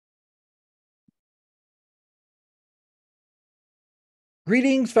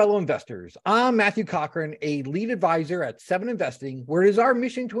Greetings, fellow investors. I'm Matthew Cochrane, a lead advisor at Seven Investing, where it is our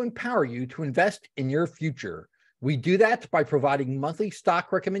mission to empower you to invest in your future. We do that by providing monthly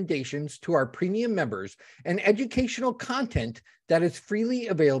stock recommendations to our premium members and educational content that is freely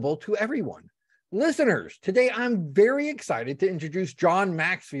available to everyone. Listeners, today I'm very excited to introduce John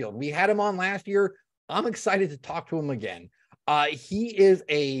Maxfield. We had him on last year. I'm excited to talk to him again. He is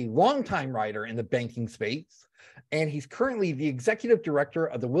a longtime writer in the banking space, and he's currently the executive director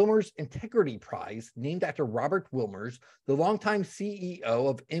of the Wilmers Integrity Prize, named after Robert Wilmers, the longtime CEO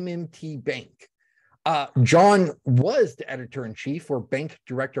of MMT Bank. John was the editor-in-chief for Bank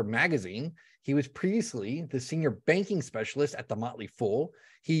Director magazine. He was previously the senior banking specialist at the Motley Fool.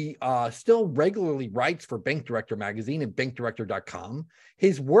 He still regularly writes for Bank Director magazine and bankdirector.com.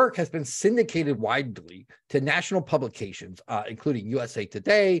 His work has been syndicated widely to national publications, including USA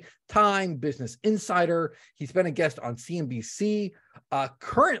Today, Time, Business Insider. He's been a guest on CNBC.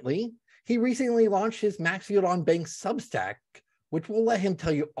 Currently, he recently launched his Maxfield on Bank Substack, which we'll let him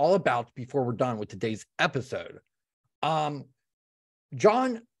tell you all about before we're done with today's episode.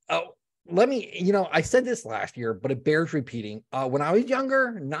 John, let me, I said this last year, but it bears repeating. When I was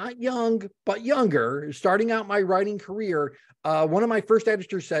younger, not young, but younger, starting out my writing career, one of my first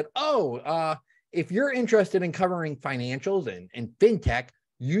editors said, if you're interested in covering financials and fintech,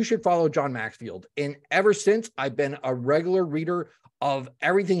 you should follow John Maxfield. And ever since, I've been a regular reader of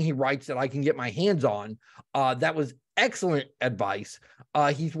everything he writes that I can get my hands on. That was excellent advice.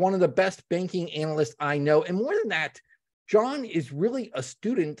 He's one of the best banking analysts I know. And more than that, John is really a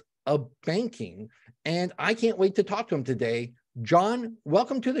student of banking, and I can't wait to talk to him today. John,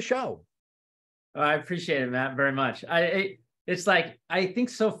 welcome to the show. I appreciate it, Matt, very much. It's like, I think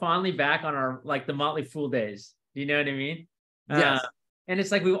so fondly back on our, the Motley Fool days. Do you know what I mean? Yes. And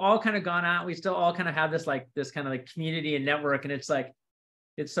it's like, we've all kind of gone out. We still all kind of have this, this kind of community and network. And it's like,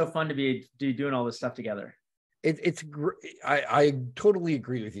 it's so fun to be doing all this stuff together. It's great. I totally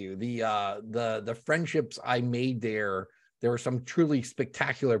agree with you. The friendships I made there were some truly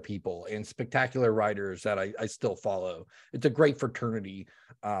spectacular people and spectacular writers that I still follow. It's a great fraternity,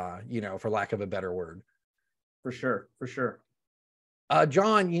 for lack of a better word. For sure.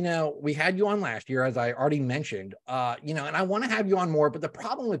 John, we had you on last year, as I already mentioned, and I want to have you on more, but the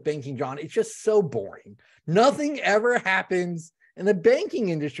problem with banking, John, it's just so boring. Nothing ever happens in the banking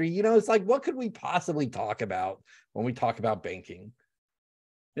industry. It's like, what could we possibly talk about when we talk about banking?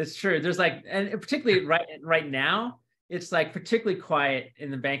 It's true. There's and particularly right now, it's particularly quiet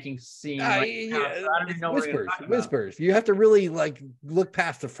in the banking scene. So I don't even know whispers. You have to really look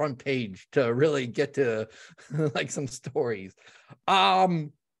past the front page to really get to some stories.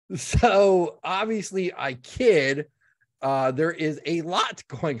 So obviously I kid. There is a lot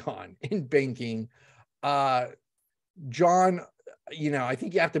going on in banking. John, I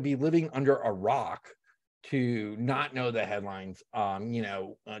think you have to be living under a rock to not know the headlines.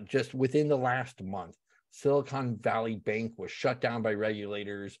 Just within the last month, Silicon Valley Bank was shut down by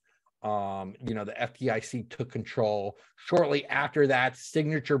regulators. The FDIC took control. Shortly after that,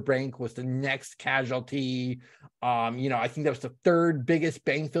 Signature Bank was the next casualty. I think that was the third biggest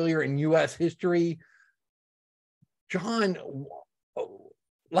bank failure in U.S. history. John,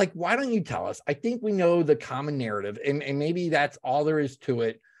 why don't you tell us? I think we know the common narrative, and maybe that's all there is to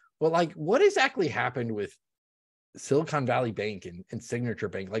it. But what exactly happened with Silicon Valley Bank and Signature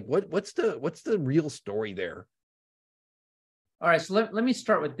Bank? What's the real story there? All right, so let me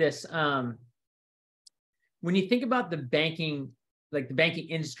start with this. When you think about the banking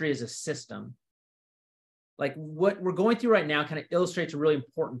industry as a system, what we're going through right now kind of illustrates a really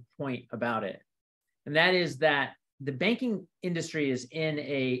important point about it. And that is that the banking industry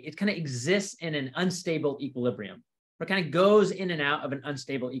it kind of exists in an unstable equilibrium, or kind of goes in and out of an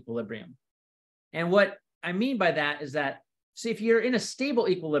unstable equilibrium. And what I mean by that is that, see, if you're in a stable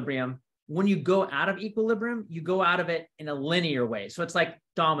equilibrium, when you go out of equilibrium, you go out of it in a linear way. So it's like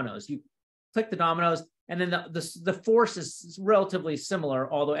dominoes. You click the dominoes, and then the force is relatively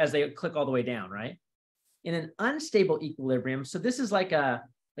similar, although as they click all the way down, right? In an unstable equilibrium, so this is like a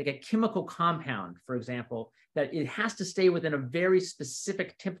chemical compound, for example, that it has to stay within a very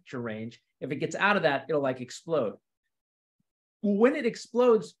specific temperature range. If it gets out of that, it'll explode. When it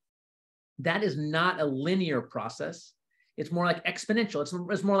explodes, that is not a linear process. It's more like exponential.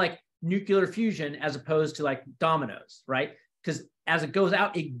 It's more like nuclear fusion as opposed to dominoes, right? Because as it goes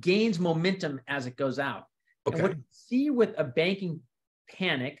out, it gains momentum as it goes out. Okay. And what you see with a banking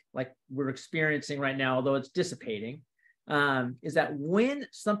panic, like we're experiencing right now, although it's dissipating, is that when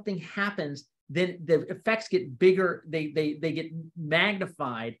something happens, then the effects get bigger. They get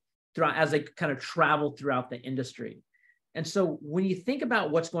magnified throughout as they kind of travel throughout the industry. And so when you think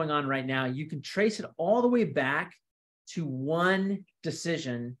about what's going on right now, you can trace it all the way back to one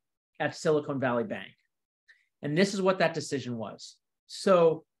decision at Silicon Valley Bank. And this is what that decision was.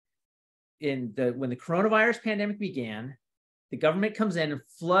 So when the coronavirus pandemic began, the government comes in and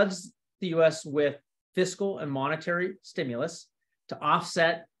floods the US with fiscal and monetary stimulus to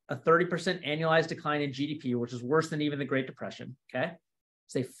offset a 30% annualized decline in GDP, which is worse than even the Great Depression, okay?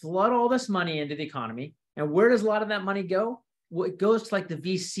 So they flood all this money into the economy. And where does a lot of that money go? Well, it goes to like the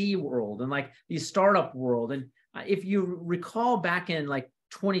VC world and like the startup world. And if you recall back in like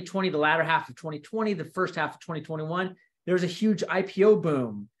 2020, the latter half of 2020, the first half of 2021, there was a huge IPO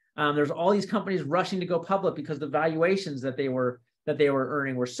boom. There's all these companies rushing to go public because the valuations that they were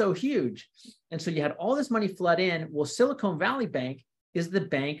earning were so huge. And so you had all this money flood in. Well, Silicon Valley Bank is the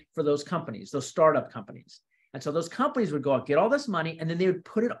bank for those companies, those startup companies. And so those companies would go out, get all this money, and then they would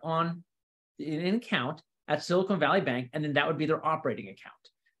put it on an account at Silicon Valley Bank, and then that would be their operating account.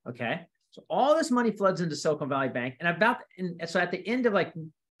 Okay. So all this money floods into Silicon Valley Bank. And so at the end of like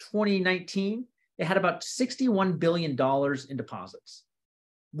 2019, they had about $61 billion in deposits.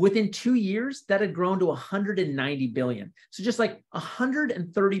 Within 2 years, that had grown to $190 billion. So just like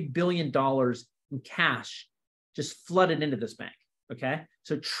 $130 billion in cash just flooded into this bank. Okay.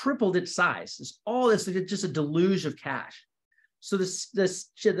 So it tripled its size. It's all this, just a deluge of cash. So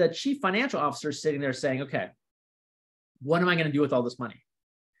the chief financial officer is sitting there saying, okay, what am I going to do with all this money?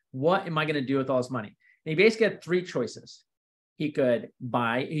 What am I going to do with all this money? And he basically had three choices. They could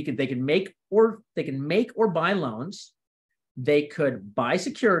make or buy loans. They could buy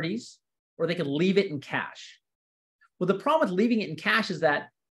securities, or they could leave it in cash. Well, the problem with leaving it in cash is that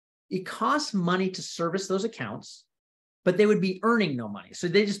it costs money to service those accounts, but they would be earning no money. So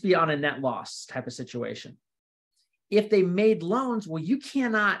they'd just be on a net loss type of situation. If they made loans, well, you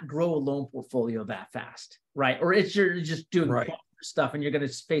cannot grow a loan portfolio that fast, right? Or you're just doing stuff and you're going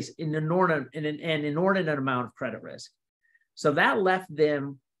to face an inordinate amount of credit risk. So that left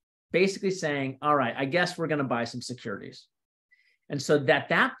them basically saying, all right, I guess we're going to buy some securities. And so at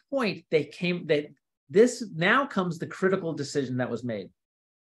that point, this now comes the critical decision that was made.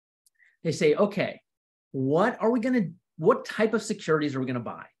 They say, okay, what type of securities are we going to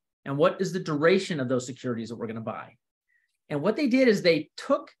buy? And what is the duration of those securities that we're going to buy? And what they did is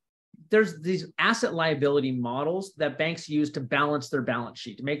there's these asset liability models that banks use to balance their balance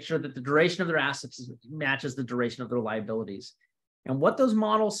sheet, to make sure that the duration of their assets matches the duration of their liabilities. And what those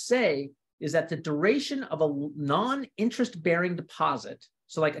models say is that the duration of a non-interest bearing deposit,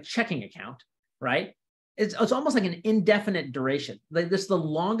 so like a checking account, right? It's almost like an indefinite duration. Like this is the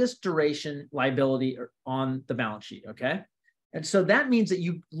longest duration liability on the balance sheet, okay? And so that means that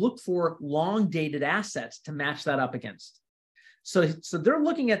you look for long dated assets to match that up against. So they're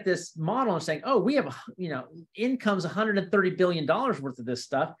looking at this model and saying, oh, we have, income's $130 billion worth of this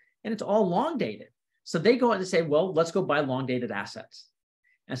stuff, and it's all long dated. So they go out and say, well, let's go buy long dated assets.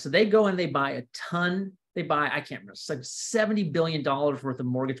 And so they go and they buy a ton. They buy, I can't remember, it's like $70 billion worth of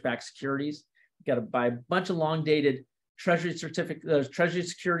mortgage-backed securities. You got to buy a bunch of long dated treasury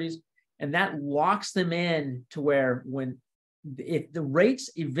securities. And that locks them in to where if the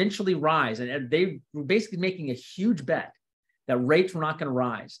rates eventually rise, and they were basically making a huge bet that rates were not going to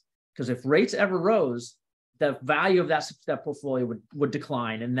rise, because if rates ever rose, the value of that portfolio would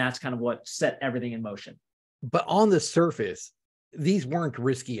decline. And that's kind of what set everything in motion. But on the surface, these weren't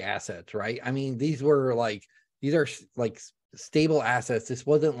risky assets, right? I mean, these are like stable assets. This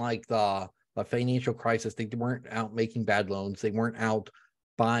wasn't like the financial crisis. They weren't out making bad loans. They weren't out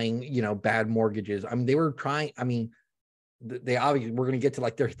buying, bad mortgages. I mean, they were trying, they obviously, we're going to get to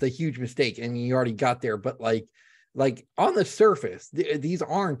like the huge mistake, and you already got there, but like on the surface, these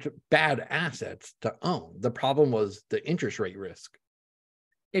aren't bad assets to own. The problem was the interest rate risk.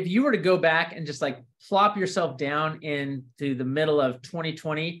 If you were to go back and just like plop yourself down into the middle of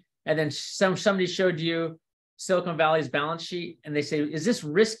 2020, and then somebody showed you Silicon Valley's balance sheet and they say, is this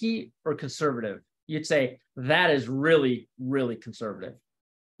risky or conservative? You'd say that is really, really conservative,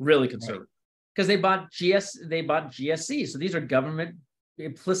 really conservative. Because they bought GSC. So these are government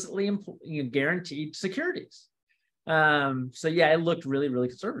implicitly guaranteed securities. So yeah, it looked really, really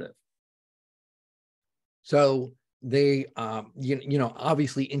conservative. So they,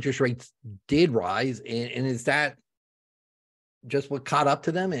 obviously interest rates did rise, and is that just what caught up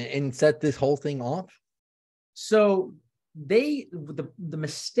to them and set this whole thing off? So the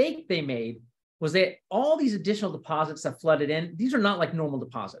mistake they made was that all these additional deposits that flooded in, these are not like normal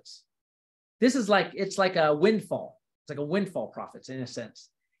deposits. This is it's like a windfall. It's like a windfall profits in a sense.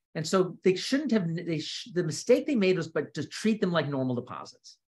 And so they shouldn't have, the mistake they made was to treat them like normal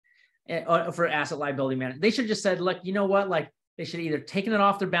deposits. for asset liability management. They should have just said, look, you know what? Like they should have either taken it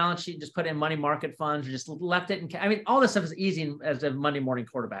off their balance sheet and just put it in money market funds, or just left it in. I mean, all this stuff is easy as a Monday morning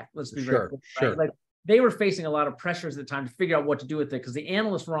quarterback. Let's be very clear, sure. right? Like they were facing a lot of pressures at the time to figure out what to do with it, because the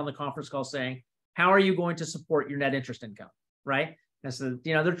analysts were on the conference call saying, how are you going to support your net interest income, right? And so,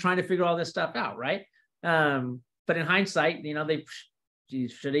 they're trying to figure all this stuff out, right? But in hindsight, they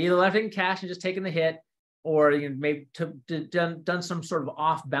should have either left it in cash and just taken the hit, or maybe done some sort of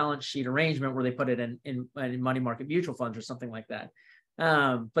off balance sheet arrangement where they put it in money market mutual funds or something like that.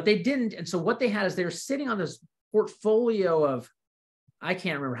 But they didn't. And so what they had is they were sitting on this portfolio of, I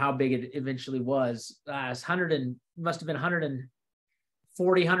can't remember how big it eventually was. Must have been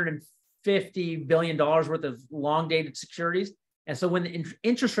 140, $150 billion worth of long dated securities. And so when the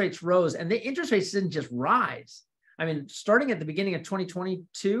interest rates rose, and the interest rates didn't just rise, I mean, starting at the beginning of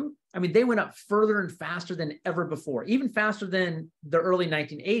 2022, I mean, they went up further and faster than ever before, even faster than the early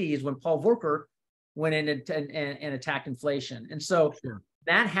 1980s when Paul Volcker went in and attacked inflation. And so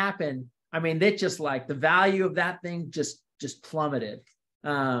that happened. I mean, that just like the value of that thing just plummeted.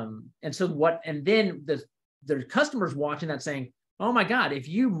 And then the customers watching that saying, oh my God, if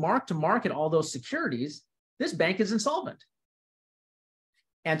you mark to market all those securities, this bank is insolvent.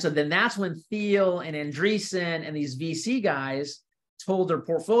 And so then that's when Thiel and Andreessen and these VC guys told their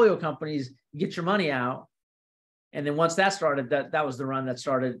portfolio companies, get your money out. And then once that started, that was the run that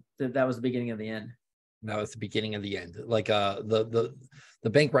started. That was the beginning of the end. That was the beginning of the end. Like the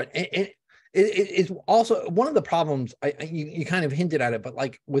bank run. And it's also one of the problems. You kind of hinted at it, but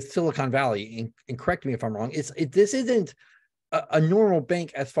like with Silicon Valley, and correct me if I'm wrong. This isn't a normal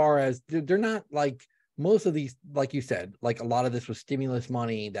bank as far as they're not like. Most of these, like you said, like a lot of this was stimulus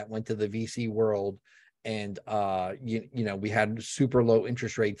money that went to the VC world, and we had super low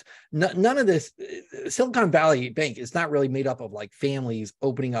interest rates. None of this. Silicon Valley Bank is not really made up of like families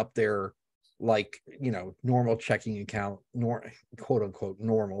opening up their normal checking account, quote unquote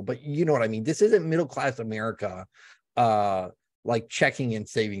normal, but you know what I mean. This isn't middle class America, like checking and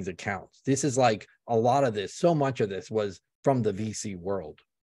savings accounts. This is like a lot of this. So much of this was from the VC world.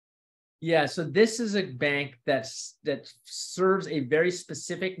 Yeah, so this is a bank that serves a very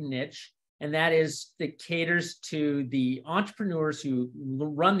specific niche, and that is that caters to the entrepreneurs who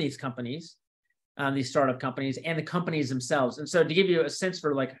run these companies, these startup companies, and the companies themselves. And so to give you a sense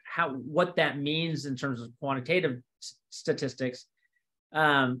for like what that means in terms of quantitative statistics,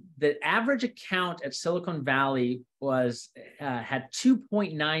 the average account at Silicon Valley had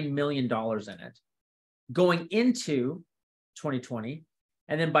 $2.9 million in it going into 2020.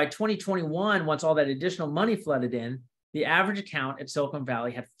 And then by 2021, once all that additional money flooded in, the average account at Silicon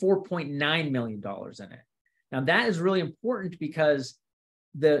Valley had $4.9 million in it. Now, that is really important because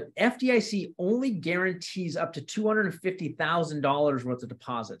the FDIC only guarantees up to $250,000 worth of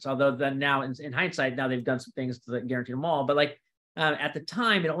deposits, although then now in hindsight, now they've done some things to guarantee them all. But like at the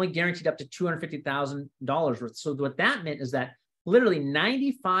time, it only guaranteed up to $250,000 worth. So what that meant is that literally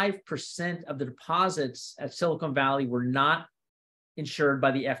 95% of the deposits at Silicon Valley were not insured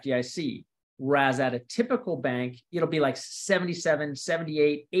by the FDIC, whereas at a typical bank, it'll be like 77,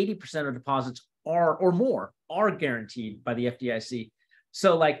 78, 80% of deposits or more are guaranteed by the FDIC.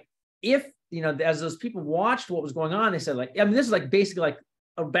 So like if, as those people watched what was going on, they said like, I mean, this is like basically like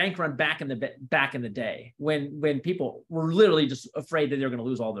a bank run back in the day when people were literally just afraid that they're going to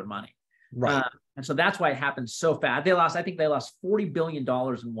lose all their money. Right. And so that's why it happened so fast. I think they lost $40 billion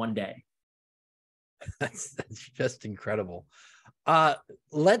in one day. That's just incredible.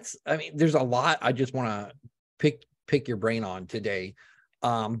 There's a lot I just want to pick your brain on today.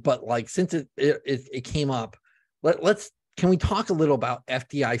 But like, since it came up, can we talk a little about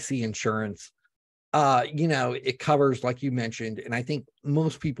FDIC insurance? It covers, like you mentioned, and I think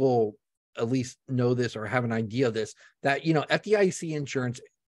most people at least know this or have an idea of this, that, FDIC insurance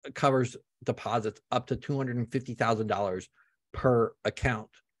covers deposits up to $250,000 per account.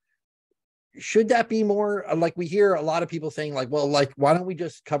 Should that be more? Like, we hear a lot of people saying like, well, like, why don't we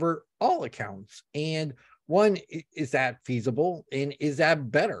just cover all accounts? And one, is that feasible? And is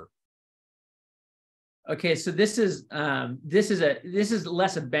that better? Okay, so this is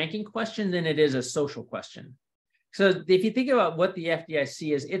less a banking question than it is a social question. So if you think about what the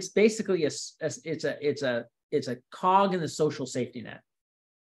FDIC is, it's basically it's a cog in the social safety net,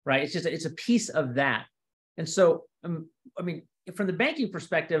 right? It's a piece of that. And so I mean, from the banking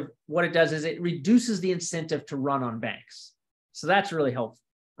perspective, what it does is it reduces the incentive to run on banks. So that's really helpful,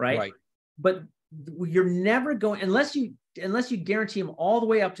 right? Right. But you're never going, unless you guarantee them all the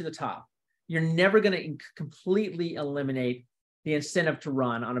way up to the top, you're never going to completely eliminate the incentive to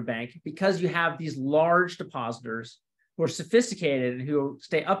run on a bank, because you have these large depositors who are sophisticated and who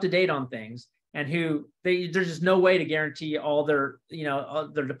stay up to date on things, and who there's just no way to guarantee all their, all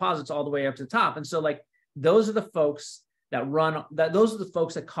their deposits all the way up to the top. And so like, those are the folks that those are the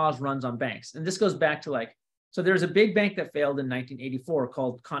folks that cause runs on banks. And this goes back to like, so there's a big bank that failed in 1984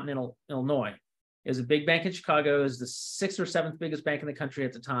 called Continental Illinois. It was a big bank in Chicago. It was the 6th or 7th biggest bank in the country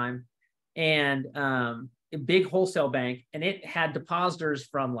at the time. And a big wholesale bank. And it had depositors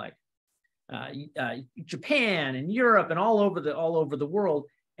from like Japan and Europe and all over the world.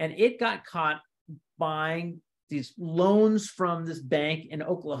 And it got caught buying these loans from this bank in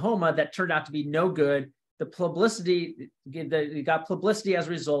Oklahoma that turned out to be no good. The publicity, they got publicity as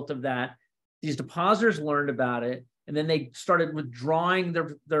a result of that. These depositors learned about it, and then they started withdrawing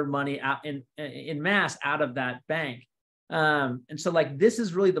their money out in mass out of that bank. And so like, this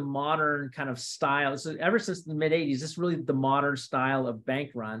is really the modern kind of style. So ever since the mid 80s, this is really the modern style of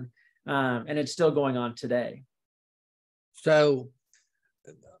bank run. And it's still going on today. So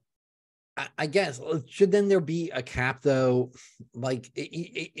I guess, should then there be a cap though? Like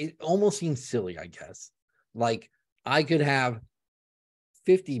it almost seems silly, I guess. Like I could have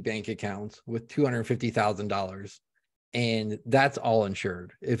 50 bank accounts with $250,000 and that's all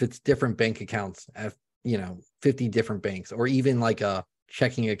insured. If it's different bank accounts at, 50 different banks, or even like a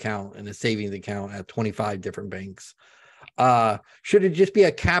checking account and a savings account at 25 different banks. Should it just be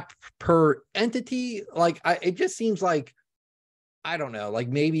a cap per entity? Like it just seems like, I don't know, like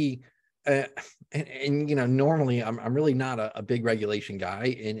maybe, normally I'm really not a big regulation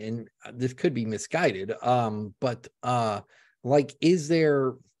guy, and this could be misguided. But like, is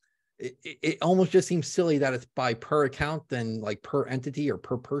there, it almost just seems silly that it's by per account than like per entity or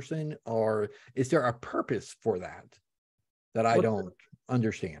per person, or is there a purpose for that I don't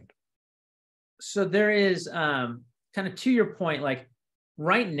understand? So there is, kind of to your point, like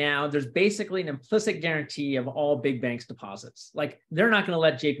right now, there's basically an implicit guarantee of all big banks' deposits. Like they're not going to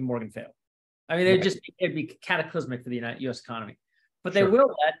let JP Morgan fail. I mean, it'd be cataclysmic for the U.S. economy, but they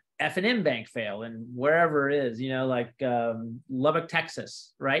will let F&M Bank fail and wherever it is, like Lubbock,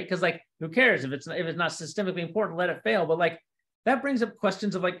 Texas, right? Because like, who cares if it's not systemically important, let it fail. But like, that brings up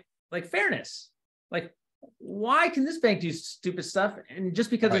questions of like fairness. Like, why can this bank do stupid stuff, and just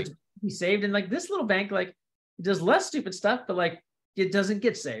because it's saved, and like this little bank like does less stupid stuff, but like it doesn't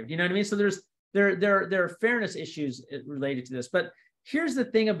get saved. You know what I mean? So there are fairness issues related to this. But here's the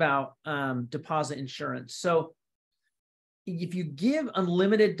thing about deposit insurance. So if you give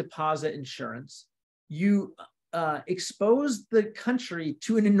unlimited deposit insurance, you expose the country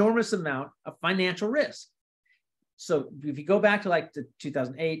to an enormous amount of financial risk. So if you go back to like the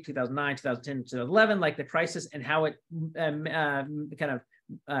 2008, 2009, 2010, 2011, like the crisis and how it kind of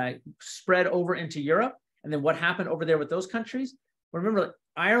spread over into Europe, and then what happened over there with those countries. Remember,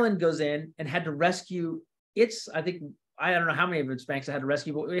 Ireland goes in and had to rescue I don't know how many of its banks it had to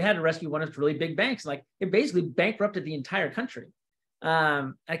rescue, but we had to rescue one of its really big banks. Like it basically bankrupted the entire country.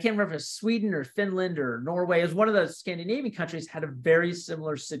 I can't remember if it was Sweden or Finland or Norway. It was one of the Scandinavian countries had a very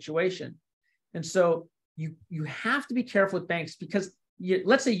similar situation. And so you have to be careful with banks, because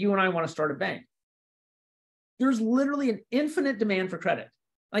let's say you and I want to start a bank. There's literally an infinite demand for credit.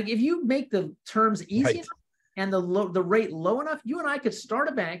 Like if you make the terms easy enough and the rate low enough, you and I could start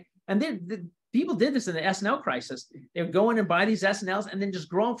a bank. And then people did this in the S&L crisis. They would go in and buy these S&Ls and then just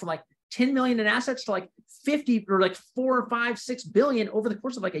grow them from like 10 million in assets to like 50 or like 4 or 5, 6 billion over the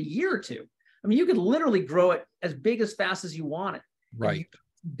course of like a year or two. I mean, you could literally grow it as big as fast as you want it. Right. You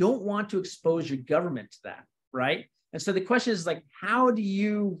don't want to expose your government to that. Right. And so the question is like, how do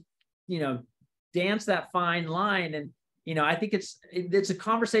you, dance that fine line? And, I think it's a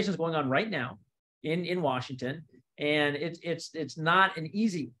conversation that's going on right now in Washington, and it's not an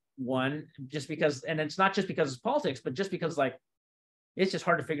easy one, just because, and it's not just because it's politics, but just because like it's just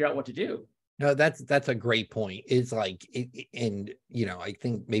hard to figure out what to do. No, that's a great point. It's like, I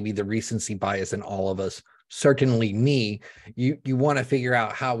think maybe the recency bias in all of us, certainly me, you want to figure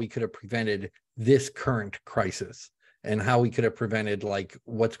out how we could have prevented this current crisis and how we could have prevented like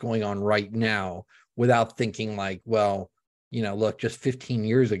what's going on right now, without thinking like, well, look, just 15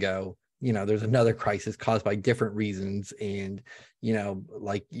 years ago, there's another crisis caused by different reasons. And,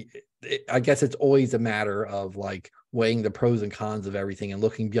 I guess it's always a matter of like weighing the pros and cons of everything and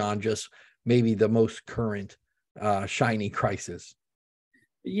looking beyond just maybe the most current shiny crisis.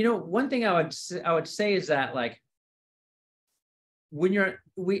 One thing I would say is that like when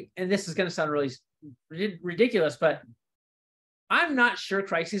and this is going to sound really ridiculous, but I'm not sure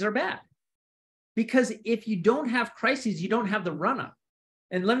crises are bad, because if you don't have crises, you don't have the run up.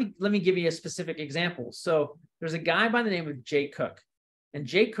 And let me give you a specific example. So there's a guy by the name of Jay Cook. And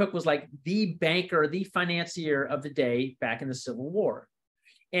Jay Cooke was like the banker, the financier of the day back in the Civil War.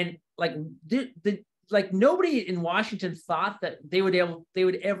 And like like nobody in Washington thought that they would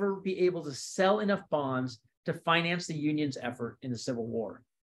ever be able to sell enough bonds to finance the Union's effort in the Civil War.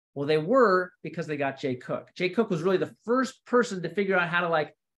 Well, they were, because they got Jay Cooke. Jay Cooke was really the first person to figure out how to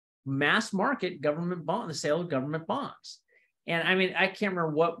like mass market government bond, the sale of government bonds. And I mean, I can't remember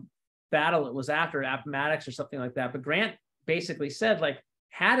what battle it was after, Appomattox or something like that. But Grant basically said, like,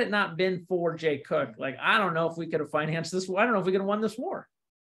 had it not been for Jay Cooke, like, I don't know if we could have financed this. I don't know if we could have won this war.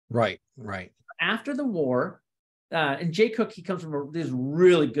 Right, right. After the war, and Jay Cooke, he comes from this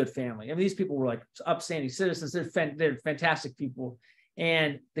really good family. I mean, these people were like upstanding citizens. They're fantastic people.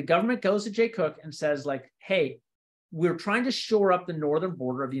 And the government goes to Jay Cooke and says, like, hey, we're trying to shore up the northern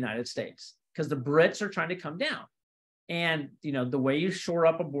border of the United States because the Brits are trying to come down. And, you know, the way you shore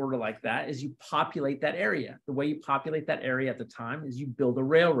up a border like that is you populate that area. The way you populate that area at the time is you build a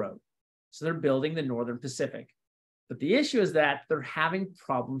railroad. So they're building the Northern Pacific. But the issue is that they're having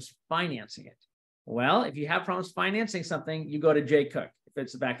problems financing it. Well, if you have problems financing something, you go to Jay Cooke. If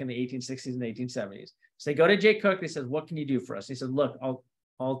it's back in the 1860s and 1870s, so they go to Jay Cooke. He says, "What can you do for us?" He says, "Look,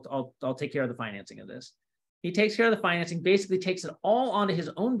 I'll take care of the financing of this." He takes care of the financing, basically takes it all onto his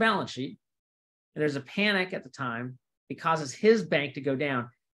own balance sheet. And there's a panic at the time. It causes his bank to go down.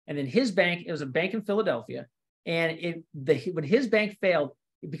 And then his bank, it was a bank in Philadelphia, and when his bank failed,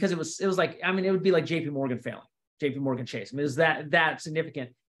 because it was like, I mean, it would be like JP Morgan failing, JP Morgan Chase. I mean, it was that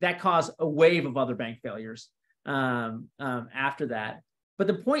significant. That caused a wave of other bank failures after that. But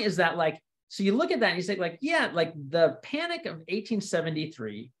the point is that, like, so you look at that and you say, like, yeah, like the panic of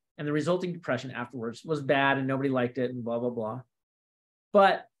 1873 and the resulting depression afterwards was bad and nobody liked it and blah, blah, blah.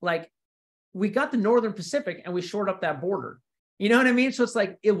 But like, we got the Northern Pacific and we shored up that border. You know what I mean? So it's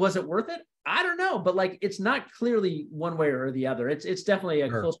like, it wasn't worth it. I don't know, but like, it's not clearly one way or the other. It's definitely a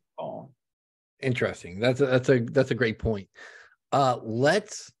close call. Interesting. That's a great point.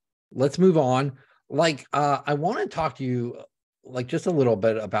 Let's move on. Like, I want to talk to you like just a little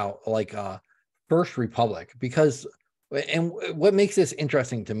bit about like First Republic, because and what makes this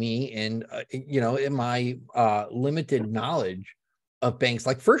interesting to me, and you know, in my limited knowledge of banks,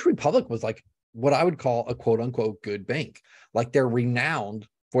 like First Republic was like what I would call a quote unquote good bank. Like, they're renowned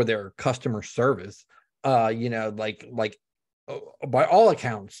for their customer service. You know, like by all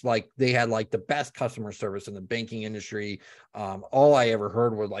accounts, like they had like the best customer service in the banking industry. All I ever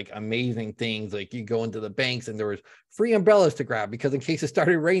heard were like amazing things. Like, you go into the banks and there was free umbrellas to grab because in case it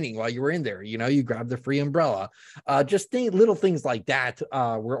started raining while you were in there, you know, you grab the free umbrella. Just little things like that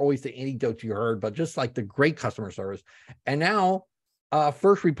were always the anecdotes you heard, but just like the great customer service. And now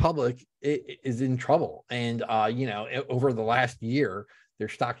First Republic is in trouble. And, you know, over the last year, their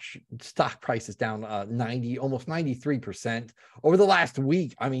stock price is down almost 93%. Over the last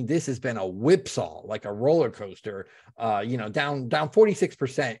week, I mean, this has been a whipsaw, like a roller coaster. You know, down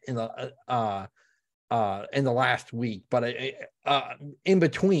 46% in the last week. But in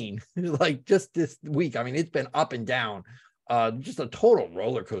between, like just this week, I mean, it's been up and down. Just a total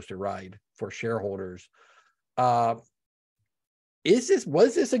roller coaster ride for shareholders. Was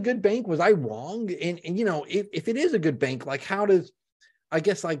this a good bank? Was I wrong? And you know, if it is a good bank, like how does, I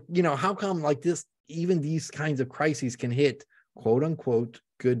guess, like, you know, how come like this, even these kinds of crises can hit quote unquote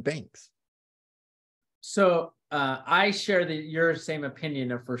good banks? So I share your same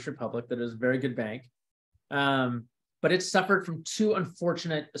opinion of First Republic, that it is a very good bank. But it suffered from two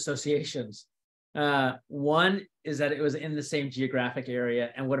unfortunate associations. One is that it was in the same geographic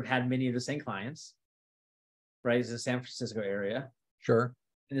area and would have had many of the same clients, right? It's the San Francisco area. Sure.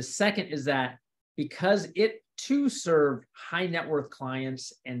 And the second is that because it too served high net worth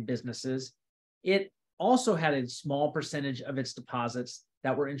clients and businesses, it also had a small percentage of its deposits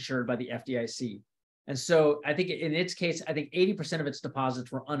that were insured by the FDIC. And so I think in its case, I think 80% of its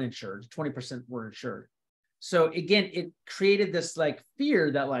deposits were uninsured, 20% were insured. So again, it created this like fear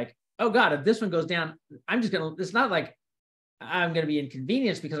that like, oh God, if this one goes down, it's not like I'm going to be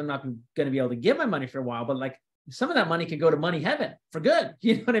inconvenienced because I'm not going to be able to give my money for a while, but like some of that money could go to money heaven for good.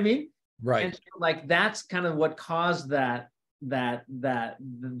 You know what I mean? Right. And so, like, that's kind of what caused that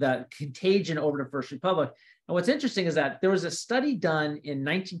contagion over to First Republic. And what's interesting is that there was a study done in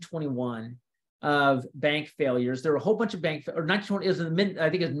 1921 of bank failures. There were a whole bunch of I think it was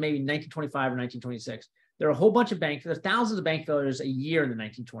maybe 1925 or 1926. There were a whole bunch of there's thousands of bank failures a year in the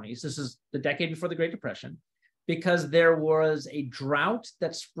 1920s. This is the decade before the Great Depression, because there was a drought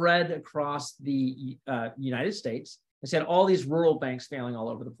that spread across the United States. It's had all these rural banks failing all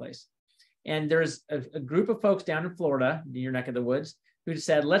over the place. And there's a group of folks down in Florida, in your neck of the woods, who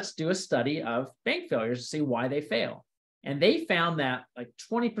said, let's do a study of bank failures to see why they fail. And they found that like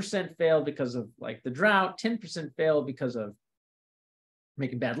 20% failed because of like the drought, 10% failed because of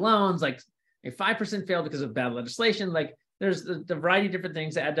making bad loans, like 5% failed because of bad legislation. Like there's the variety of different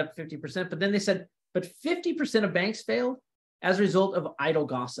things that add up to 50%. But then they said, but 50% of banks failed as a result of idle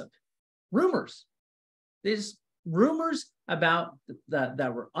gossip, rumors. These rumors about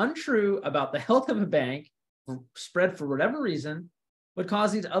that were untrue about the health of a bank, spread for whatever reason, would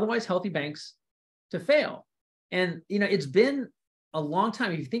cause these otherwise healthy banks to fail. And, you know, it's been a long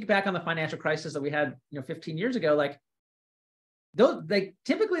time. If you think back on the financial crisis that we had, 15 years ago, like those, like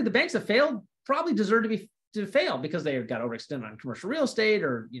typically the banks that failed probably deserve to fail because they got overextended on commercial real estate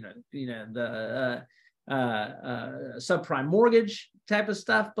or, the subprime mortgage type of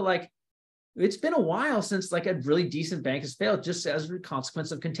stuff. But like, it's been a while since like a really decent bank has failed just as a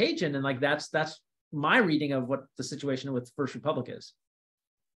consequence of contagion. And like, that's my reading of what the situation with First Republic is.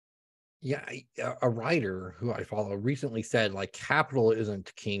 Yeah, a writer who I follow recently said, like, capital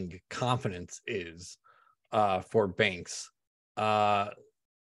isn't king, confidence is for banks. That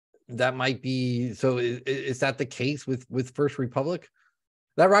might be, so is that the case with First Republic?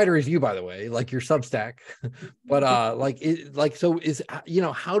 That writer is you, by the way, like your Substack. But so is,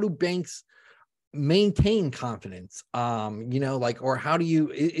 how do banks maintain confidence? Or how do you,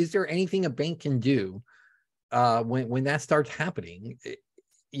 is there anything a bank can do when that starts happening?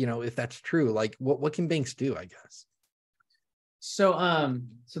 If that's true, like what can banks do, I guess? So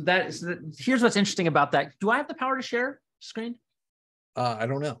here's what's interesting about that. Do I have the power to share screen? I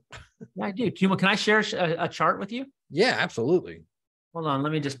don't know. Yeah, I do. Can I share a chart with you? Yeah, absolutely. Hold on,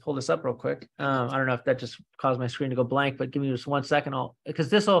 let me just pull this up real quick. I don't know if that just caused my screen to go blank, but give me just 1 second. Because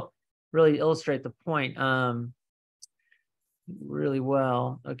this will really illustrate the point really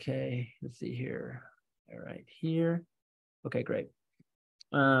well. Okay, let's see here. All right, here. Okay, great.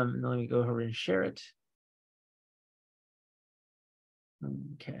 Let me go over and share it.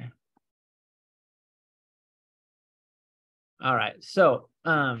 Okay. All right. So,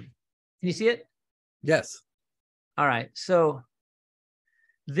 can you see it? Yes. All right. So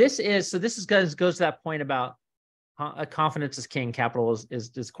this goes to that point about confidence is king, capital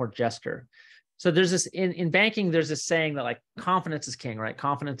is court jester. So there's this in banking, there's this saying that like confidence is king, right?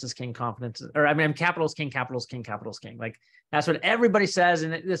 Confidence is king, capital is king, capital is king, capital is king. Like that's what everybody says.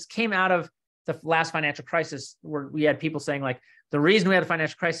 And this came out of the last financial crisis where we had people saying like, the reason we had a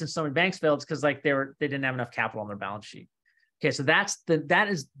financial crisis and so many banks failed is because like they didn't have enough capital on their balance sheet. Okay. So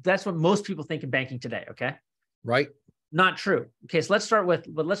that's what most people think in banking today. Okay. Right. Not true. Okay. So let's start with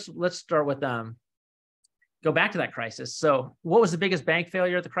go back to that crisis. So what was the biggest bank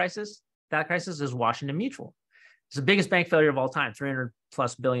failure at the crisis? That crisis is Washington Mutual. It's the biggest bank failure of all time, $300+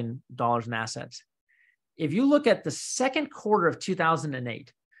 billion in assets. If you look at the second quarter of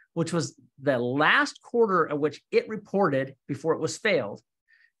 2008, which was the last quarter at which it reported before it was failed,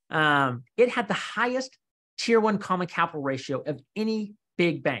 it had the highest tier 1 common capital ratio of any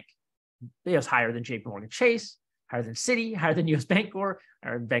big bank. It was higher than JP Morgan Chase, higher than Citi, higher than US Bancorp,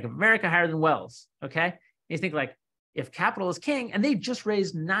 higher than Bank of America, higher than Wells. Okay. And you think like, if capital is king, and they just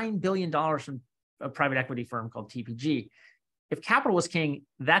raised $9 billion from a private equity firm called TPG, if capital was king,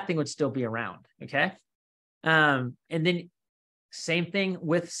 that thing would still be around. Okay. And then same thing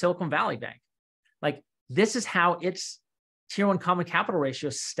with Silicon Valley Bank. Like this is how its tier 1 common capital ratio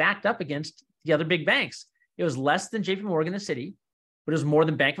stacked up against the other big banks. It was less than JP Morgan and Citi, but it was more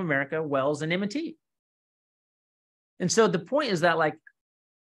than Bank of America, Wells, and M&T. And so the point is that like,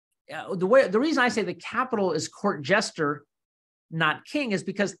 the reason I say the capital is court jester, not king, is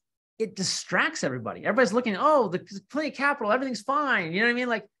because it distracts everybody. Everybody's looking, there's plenty of capital, everything's fine. You know what I mean?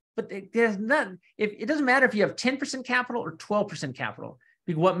 Like, but there's none. It doesn't matter if you have 10% capital or 12% capital.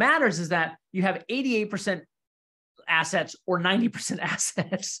 Because what matters is that you have 88% assets or 90%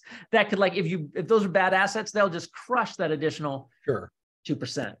 assets that could, like, if those are bad assets, they'll just crush that additional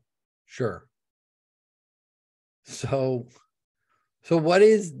 2%. Sure. So what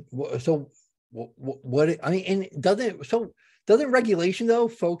I mean, and doesn't regulation though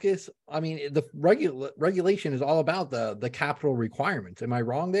focus? I mean, the regulation is all about the capital requirements. Am I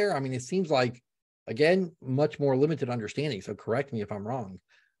wrong there? I mean, it seems like, again, much more limited understanding. So correct me if I'm wrong,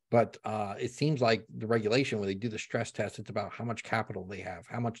 but it seems like the regulation, when they do the stress test, it's about how much capital they have,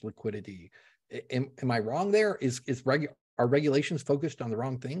 how much liquidity. Am I wrong there? Are regulations focused on the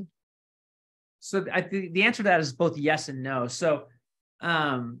wrong thing? So the answer to that is both yes and no. So,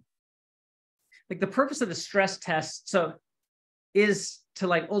 like the purpose of the stress test, is to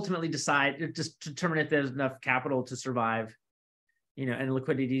like ultimately decide, just determine if there's enough capital to survive, and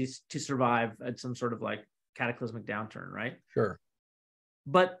liquidity to survive at some sort of like cataclysmic downturn, right? Sure.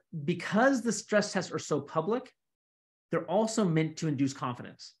 But because the stress tests are so public, they're also meant to induce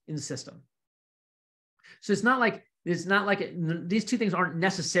confidence in the system. So it's not like these two things aren't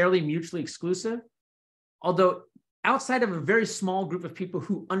necessarily mutually exclusive, although outside of a very small group of people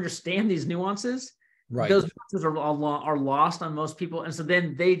who understand these nuances, right, those nuances are lost on most people. And so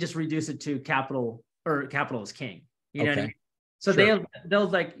then they just reduce it to capital is king. You know what I mean? So sure. they'll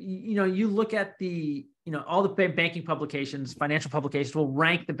like, you look at all the banking publications, financial publications will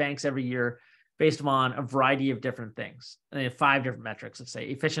rank the banks every year based on a variety of different things. 5 different metrics, let's say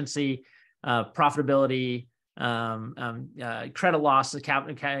efficiency, profitability, credit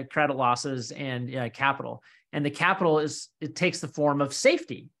losses, and capital. And the capital it takes the form of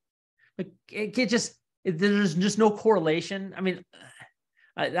safety. There's just no correlation. I mean,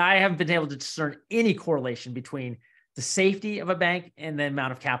 I haven't been able to discern any correlation between the safety of a bank and the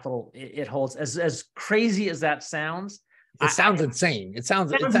amount of capital it holds. As crazy as that sounds, it sounds insane. It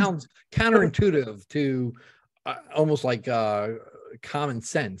sounds counterintuitive to almost like common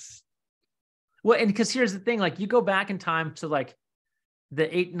sense. Well, and because here's the thing, like you go back in time to like the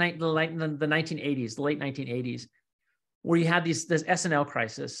 1980s, the late 1980s, where you had this S&L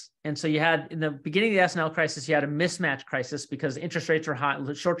crisis. And so you had, in the beginning of the S&L crisis, you had a mismatch crisis because interest rates are high,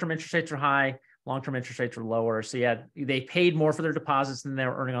 short-term interest rates are high, long-term interest rates were lower. So they paid more for their deposits than they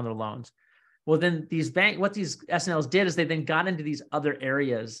were earning on their loans. Well, then what these S&Ls did is they then got into these other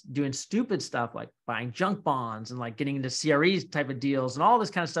areas doing stupid stuff like buying junk bonds and like getting into CRE type of deals and all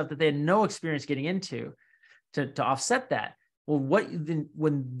this kind of stuff that they had no experience getting into to offset that. Well,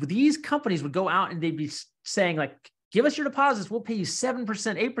 when these companies would go out and they'd be saying like, give us your deposits, we'll pay you 7%,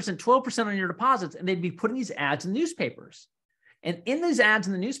 8%, 12% on your deposits. And they'd be putting these ads in newspapers. And in these ads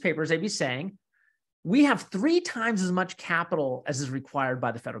in the newspapers, they'd be saying, we have 3 times as much capital as is required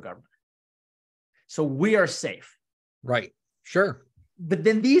by the federal government. So we are safe. Right. Sure. But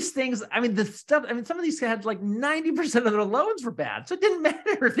then these things, some of these had like 90% of their loans were bad. So it didn't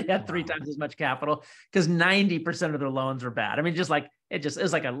matter if they had 3 times as much capital because 90% of their loans were bad. I mean, it was like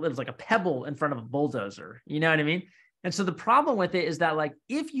a pebble in front of a bulldozer. You know what I mean? And so the problem with it is that like,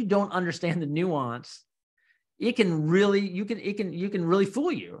 if you don't understand the nuance, you can really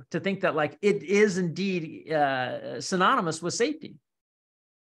fool you to think that like it is indeed synonymous with safety.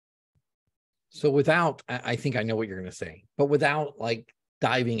 So I think I know what you're going to say, but without like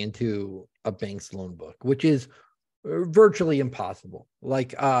diving into a bank's loan book, which is virtually impossible.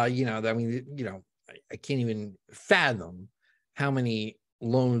 Like, I can't even fathom how many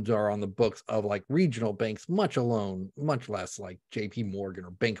loans are on the books of like regional banks, much less like JP Morgan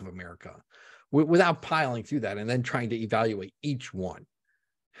or Bank of America, without piling through that and then trying to evaluate each one.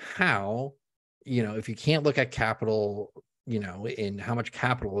 How, if you can't look at capital, and how much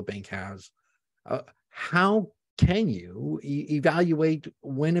capital a bank has, how can you evaluate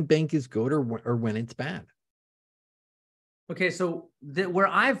when a bank is good or when it's bad? Okay, so where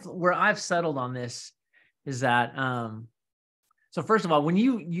I've settled on this is that so first of all, when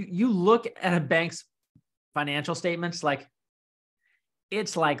you look at a bank's financial statements, like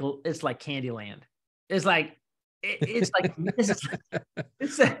it's like Candyland. It's like this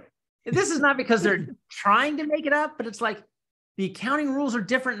is not because they're trying to make it up, but it's like the accounting rules are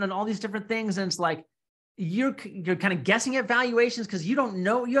different and all these different things. And it's like, you're kind of guessing at valuations because you don't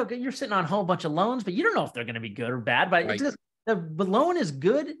know, you're sitting on a whole bunch of loans, but you don't know if they're going to be good or bad. But right. The loan is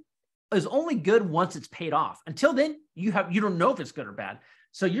only good once it's paid off. Until then, you don't know if it's good or bad.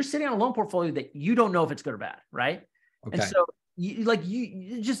 So you're sitting on a loan portfolio that you don't know if it's good or bad. Right. Okay. And so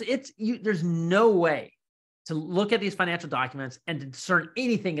there's no way to look at these financial documents and to discern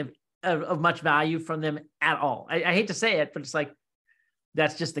anything of much value from them at all. I hate to say it, but it's like,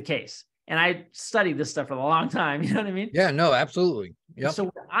 that's just the case. And I studied this stuff for a long time. You know what I mean? Yeah, no, absolutely. Yep. So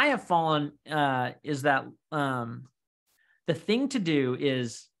what I have fallen is that the thing to do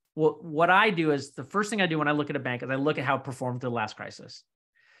is, what I do is the first thing I do when I look at a bank is I look at how it performed through the last crisis.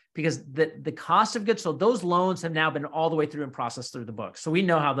 Because the cost of goods sold, those loans have now been all the way through and processed through the books. So we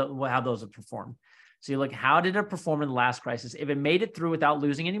know how those have performed. So you look, how did it perform in the last crisis? If it made it through without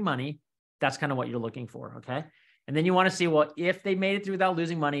losing any money, that's kind of what you're looking for, okay? And then you want to see, well, if they made it through without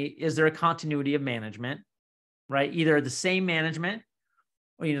losing money, is there a continuity of management, right? Either the same management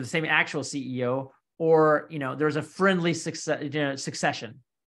or, the same actual CEO, or, there's a friendly succession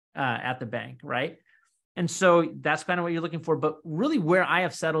at the bank, right? And so that's kind of what you're looking for. But really where I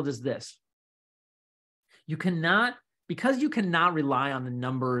have settled is this. Because you cannot rely on the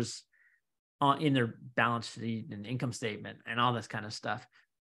numbers in their balance sheet and income statement and all this kind of stuff,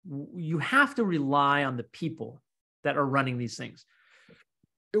 you have to rely on the people that are running these things.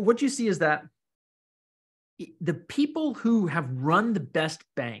 What you see is that the people who have run the best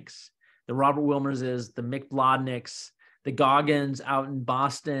banks, the Robert Wilmerses, the Mick Blodnicks, the Goggins out in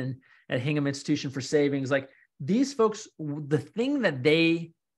Boston at Hingham Institution for Savings. Like these folks, the thing that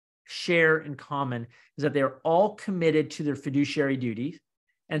they share in common is that they're all committed to their fiduciary duties,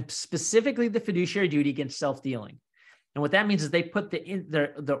 and specifically the fiduciary duty against self-dealing. And what that means is they put the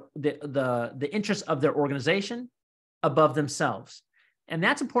interests of their organization above themselves. And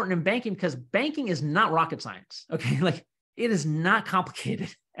that's important in banking because banking is not rocket science. Okay. Like it is not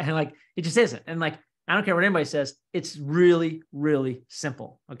complicated. And like, it just isn't. And like, I don't care what anybody says, it's really, really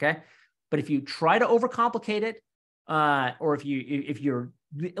simple. Okay. But if you try to overcomplicate it, or if you're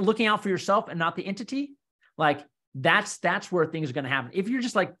looking out for yourself and not the entity, like that's where things are going to happen. If you're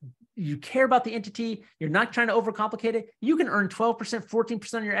just like, you care about the entity, you're not trying to overcomplicate it, you can earn 12%,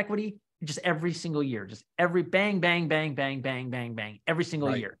 14% of your equity just every single year, just every bang, bang, bang, bang, bang, bang, bang, every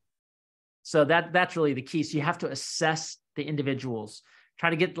single year. So that's really the key. So you have to assess the individuals,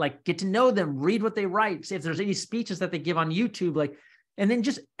 try to get to know them, read what they write, see if there's any speeches that they give on YouTube, like, and then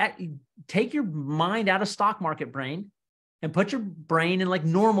just take your mind out of stock market brain and put your brain in like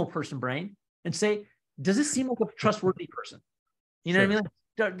normal person brain and say, does this seem like a trustworthy person? You know what I mean?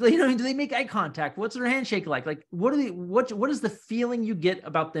 Like, do they make eye contact? What's their handshake like? Like, what is the feeling you get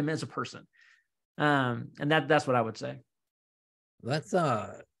about them as a person? And that's what I would say. That's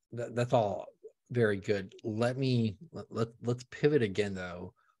all very good. Let's pivot again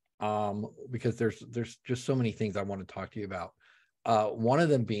though, because there's just so many things I want to talk to you about. One of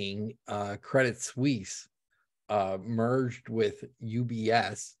them being Credit Suisse merged with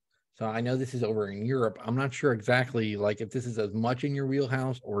UBS. So I know this is over in Europe. I'm not sure exactly like if this is as much in your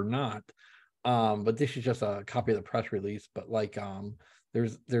wheelhouse or not. But this is just a copy of the press release. But like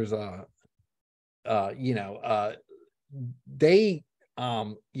there's a they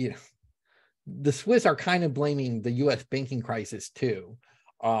the Swiss are kind of blaming the US banking crisis too.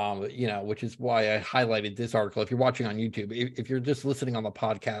 Which is why I highlighted this article. If you're watching on YouTube, if you're just listening on the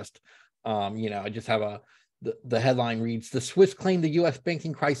podcast, I just have the headline reads, the Swiss claim the U.S.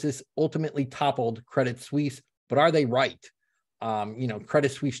 banking crisis ultimately toppled Credit Suisse, but are they right?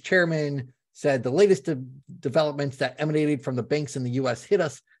 Credit Suisse chairman said the latest developments that emanated from the banks in the U.S. hit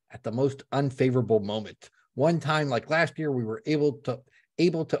us at the most unfavorable moment. One time, like last year, we were able to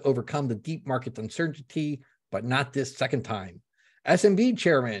overcome the deep market uncertainty, but not this second time. SMB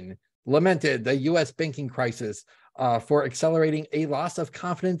chairman lamented the U.S. banking crisis for accelerating a loss of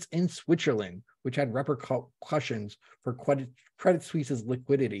confidence in Switzerland, which had repercussions for Credit Suisse's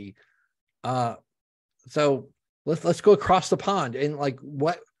liquidity. So let's go across the pond and like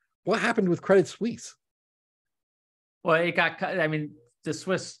what happened with Credit Suisse? Well, it got. I mean, the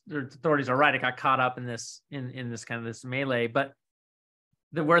Swiss authorities are right. It got caught up in this kind of this melee. But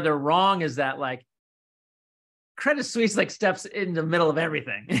where they're wrong is that like Credit Suisse like steps in the middle of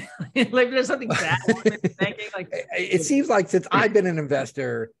everything. Like there's something bad with banking. Like it seems like since I've been an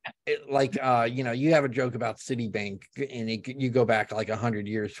investor, you have a joke about Citibank, and you go back like 100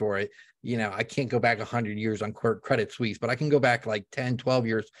 years for it. I can't go back 100 years on Credit Suisse, but I can go back like 10, 12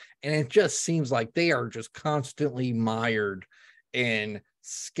 years, and it just seems like they are just constantly mired in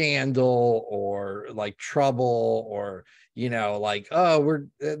scandal or like trouble or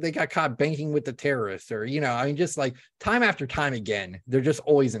they got caught banking with the terrorists or just like time after time again, they're just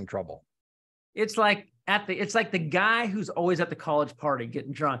always in trouble. It's like the guy who's always at the college party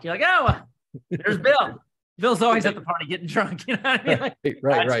getting drunk. You're like, oh, there's Bill. Bill's always at the party getting drunk. You know what I mean? Like,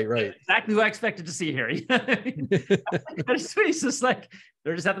 right. Exactly who I expected to see here. You know what I mean? It's just like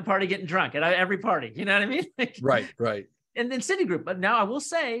they're just at the party getting drunk at every party. You know what I mean? Like, right. And then Citigroup, but now I will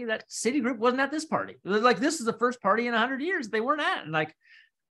say that Citigroup wasn't at this party. Like this is the first party in 100 years they weren't at, and like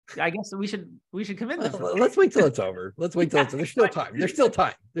I guess we should commend them. Let's wait till it's over. There's still time. There's still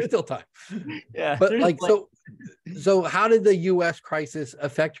time. Yeah, but like so how did the U.S. crisis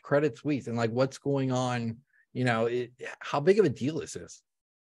affect Credit Suisse and like what's going on? How big of a deal is this?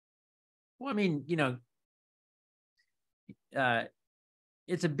 Well, I mean,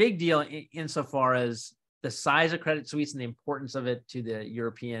 it's a big deal insofar as the size of Credit Suisse and the importance of it to the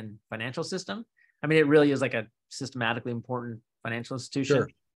European financial system. I mean, it really is like a systematically important financial institution. Sure.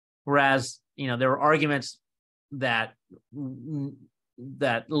 Whereas, there were arguments that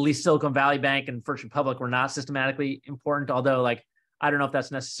at least Silicon Valley Bank and First Republic were not systematically important. Although, like, I don't know if I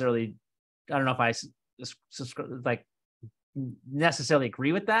necessarily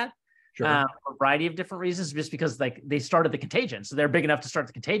agree with that. Sure. For a variety of different reasons, just because like they started the contagion, so they're big enough to start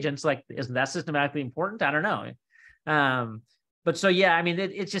the contagion. So like, isn't that systematically important? I don't know. But so yeah, I mean,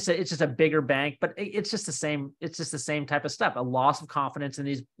 it's just a bigger bank, but it's just the same. It's just the same type of stuff. A loss of confidence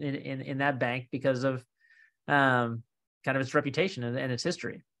in that bank because of kind of its reputation and its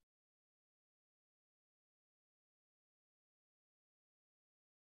history.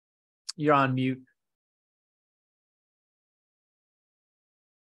 You're on mute.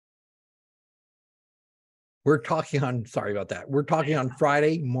 Sorry about that. We're talking on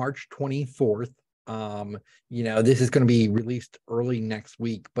Friday, March 24th. This is going to be released early next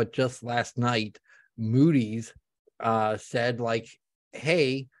week, but just last night, Moody's said like,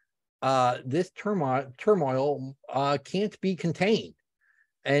 hey, this turmoil can't be contained.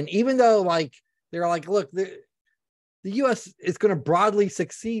 And even though like, they're like, look, the U.S. is going to broadly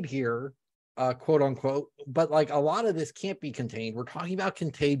succeed here, quote unquote, but like a lot of this can't be contained. We're talking about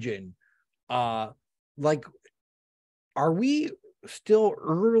contagion. Like, are we still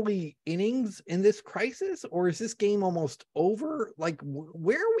early innings in this crisis, or is this game almost over? Like,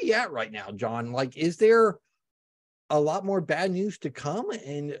 where are we at right now, John? Like, is there a lot more bad news to come?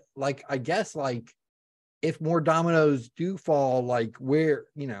 And like, I guess like, if more dominoes do fall, like where,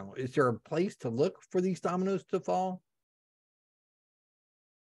 is there a place to look for these dominoes to fall?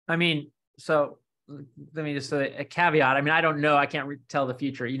 I mean, so let me just say a caveat. I mean, I don't know. I can't tell the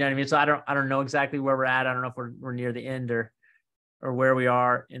future. You know what I mean? So I don't know exactly where we're at. I don't know if we're near the end or where we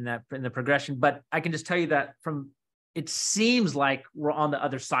are in the progression. But I can just tell you that it seems like we're on the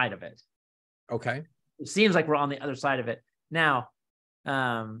other side of it. Okay. It seems like we're on the other side of it now.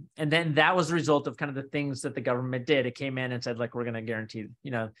 And then that was the result of kind of the things that the government did. It came in and said, like, we're going to guarantee,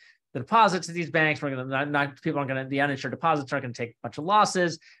 the deposits of these banks. We're going to the uninsured deposits aren't going to take a bunch of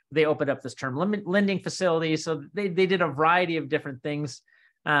losses. They opened up this term lending facility. So they did a variety of different things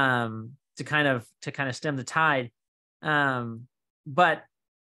to kind of stem the tide. But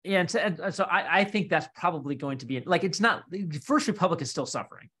yeah, and so I think that's probably going to be like, it's not, the First Republic is still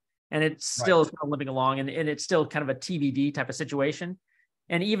suffering, and it's still kind of limping along, and it's still kind of a TBD type of situation.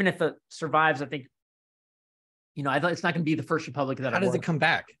 And even if it survives, I think, I thought it's not going to be the First Republic that. How does it come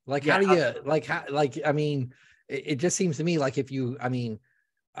back? Like, how do you I mean, it just seems to me like if you, I mean,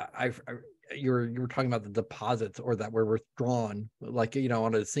 you were talking about the deposits or that were withdrawn, like,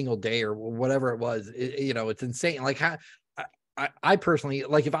 on a single day or whatever it was, it's insane. Like how, I personally,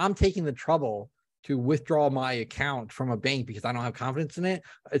 like if I'm taking the trouble to withdraw my account from a bank because I don't have confidence in it,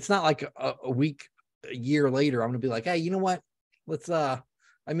 it's not like a year later, I'm going to be like, hey, you know what? Let's, I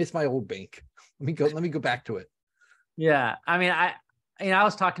miss my old bank. Let me go back to it. Yeah. I mean, I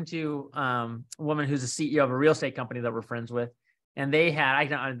was talking to a woman who's a CEO of a real estate company that we're friends with, and they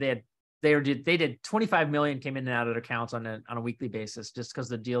did 25 million came in and out of their accounts on a weekly basis, just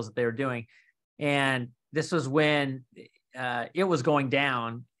because of the deals that they were doing. And this was when it was going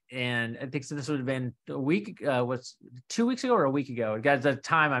down. And I think so this would have been a week, was 2 weeks ago or a week ago? Guys, at the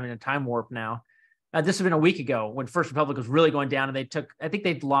time, I'm in a time warp now. This would have been a week ago when First Republic was really going down, and I think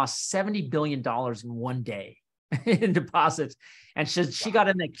they'd lost $70 billion in one day in deposits. And she got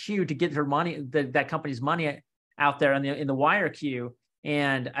in the queue to get her money, that company's money out there in the wire queue.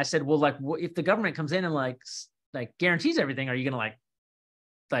 And I said, well, like, if the government comes in and like guarantees everything, are you going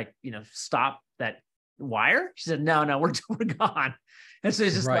to stop that wire? She said, no, we're gone. And so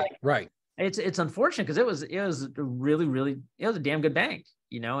it's just right. It's unfortunate because it was really, really, it was a damn good bank,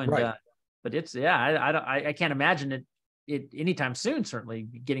 and but it's, I can't imagine it anytime soon, certainly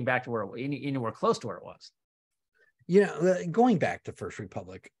getting back to where anywhere close to where it was. Going back to First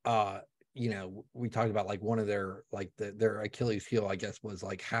Republic, we talked about like one of their, like their Achilles heel, I guess, was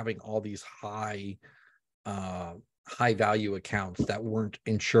like having all these high value accounts that weren't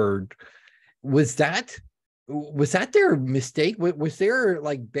insured. Was that their mistake? Was there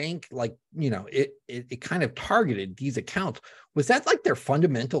like bank, like, it kind of targeted these accounts? Was that like their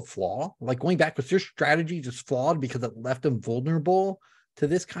fundamental flaw? Like going back, was their strategy just flawed because it left them vulnerable to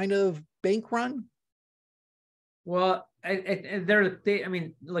this kind of bank run? Well, I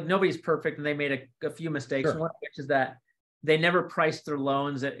mean, like, nobody's perfect, and they made a few mistakes. Sure. One of which is that they never priced their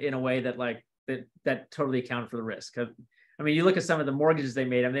loans in a way that that totally accounted for the risk. I mean, you look at some of the mortgages they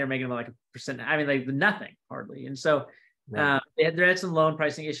made, they were making them like 1%. I mean, like nothing hardly. And so they had some loan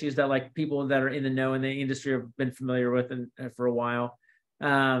pricing issues that like people that are in the know in the industry have been familiar with for a while.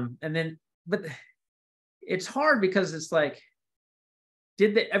 But it's hard because it's like,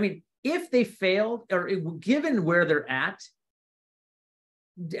 if they failed, or given where they're at,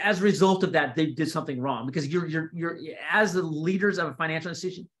 as a result of that, they did something wrong, because you're as the leaders of a financial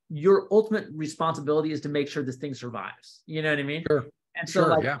institution, your ultimate responsibility is to make sure this thing survives. You know what I mean? Sure. And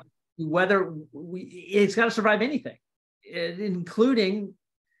so whether it's got to survive anything, including,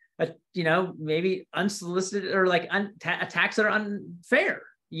 maybe unsolicited or like attacks that are unfair.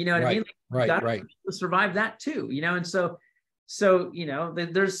 You know what I mean? Like, right. To survive that too, and so,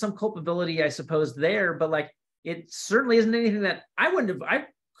 there's some culpability, I suppose, there, but like, it certainly isn't anything that I'm not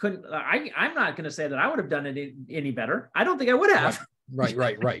going to say that I would have done it any better. I don't think I would have.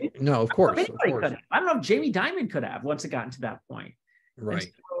 Right. No, of course. Anybody could have. I don't know if Jamie Dimon could have once it got to that point. Right.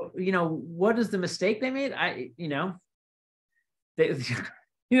 So, what is the mistake they made? They, you know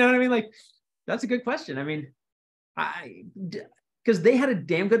what I mean? Like, that's a good question. I mean, because they had a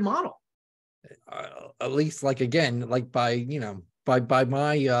damn good model. At least, like, again, like by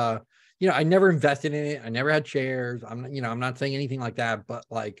my, I never invested in it. I never had shares. I'm not saying anything like that, but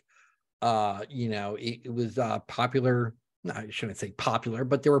like, it was popular. No, I shouldn't say popular,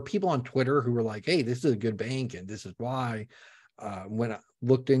 but there were people on Twitter who were like, hey, this is a good bank, and this is why. When I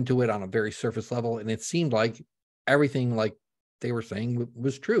looked into it on a very surface level, and it seemed like everything like they were saying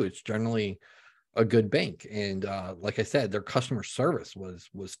was true. It's generally a good bank. And like I said, their customer service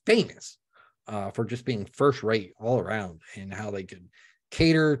was famous for just being first rate all around, and how they could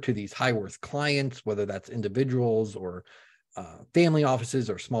cater to these high worth clients, whether that's individuals or family offices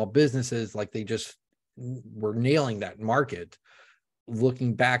or small businesses. Like, they just were nailing that market.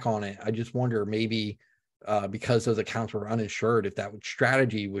 Looking back on it, I just wonder, maybe because those accounts were uninsured, if that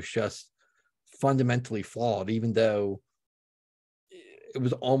strategy was just fundamentally flawed, even though it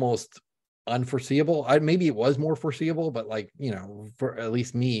was almost unforeseeable. Maybe it was more foreseeable, but like, for at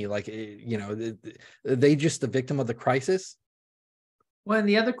least me, like, they just the victim of the crisis. Well, and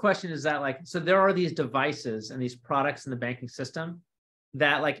the other question is that, like, so there are these devices and these products in the banking system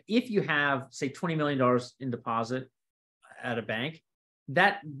that, like, if you have, say, $20 million in deposit at a bank,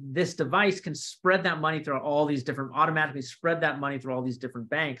 that this device can spread that money through automatically spread that money through all these different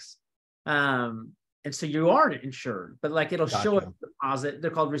banks. And so you aren't insured, but like, it'll show a deposit.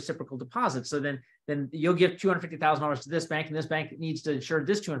 They're called reciprocal deposits. So then you'll give $250,000 to this bank, and this bank needs to insure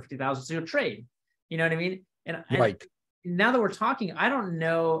this $250,000. So you'll trade. You know what I mean? And right. Now that we're talking, I don't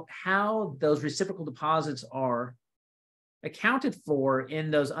know how those reciprocal deposits are accounted for in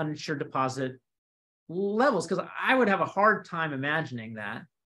those uninsured deposit levels, because I would have a hard time imagining that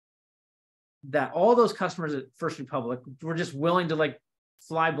all those customers at First Republic were just willing to like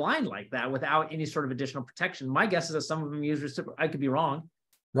fly blind like that without any sort of additional protection. My guess is that some of them use reciprocal. I could be wrong.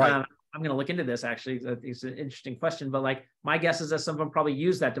 Right. I'm going to look into this, actually. It's an interesting question, but like, my guess is that some of them probably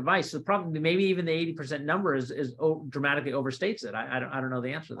use that device. So probably maybe even the 80% number is dramatically overstates it. I don't know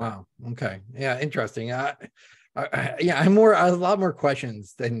the answer to that. Wow. Okay. Yeah. Interesting. I have a lot more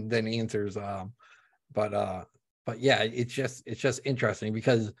questions than answers. But yeah, it's just interesting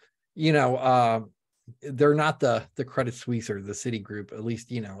because, they're not the Credit Suisse or the Citigroup, at least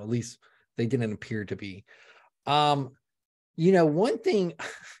they didn't appear to be.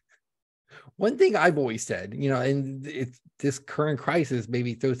 One thing I've always said, and this current crisis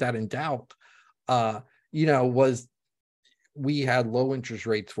maybe throws that in doubt, was we had low interest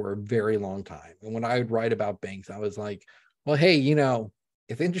rates for a very long time. And when I would write about banks, I was like, well, hey,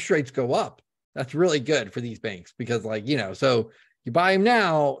 if interest rates go up, that's really good for these banks, because so you buy them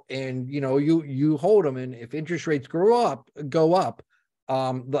now and, you hold them. And if interest rates go up,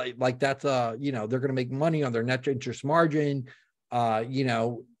 like that's, they're going to make money on their net interest margin. Was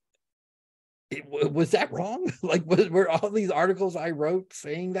that wrong? Like, were all these articles I wrote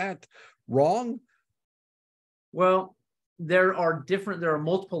saying that wrong? Well, there are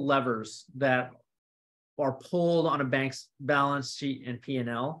multiple levers that are pulled on a bank's balance sheet and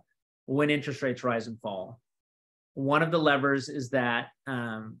P&L when interest rates rise and fall. One of the levers is that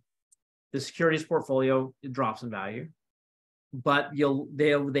the securities portfolio drops in value, but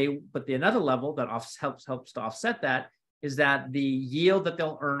another level that helps to offset that is that the yield that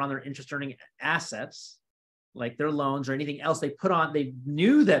they'll earn on their interest earning assets, like their loans or anything else they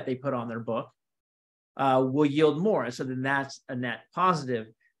knew that they put on their book, will yield more. And so then that's a net positive.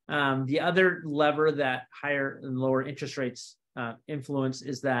 The other lever that higher and lower interest rates influence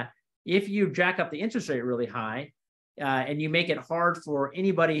is that if you jack up the interest rate really high and you make it hard for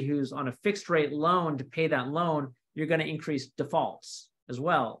anybody who's on a fixed rate loan to pay that loan, you're going to increase defaults as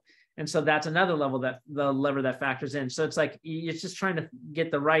well. And so that's another the lever that factors in. So it's like, it's just trying to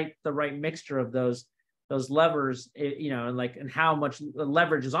get the right mixture of those levers, and how much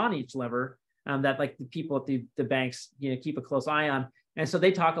leverage is on each lever, that like the people at the banks, keep a close eye on. And so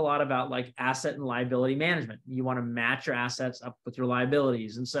they talk a lot about like asset and liability management. You want to match your assets up with your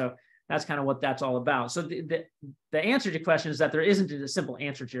liabilities. And so that's kind of what that's all about. So the answer to your question is that there isn't a simple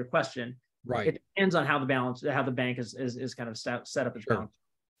answer to your question. Right. It depends on how the bank is kind of set up its balance.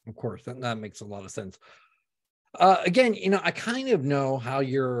 Of course, that makes a lot of sense. Again, I kind of know how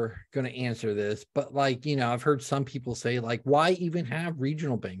you're going to answer this, but like, I've heard some people say like, why even have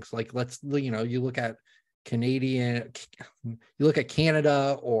regional banks? Like, you look at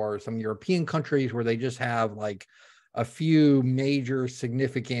Canada or some European countries where they just have like a few major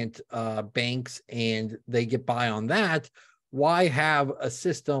significant banks and they get by on that. why have a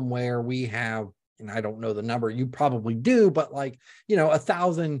system where we have, and I don't know the number, you probably do, but like,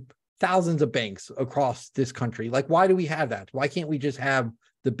 thousands of banks across this country. Like, why do we have that? Why can't we just have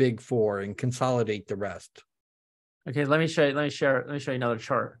the big four and consolidate the rest? Okay, let me show you another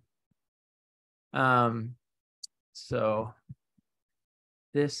chart. So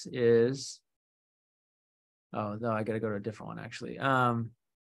this is, oh no, I got to go to a different one actually.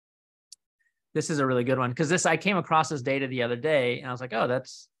 This is a really good one because I came across this data the other day and I was like, oh, that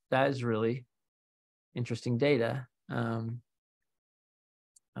is really interesting data.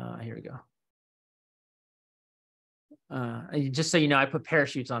 Here we go. Just so you know, I put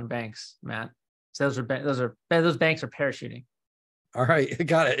parachutes on banks, Matt. So those banks are parachuting. All right,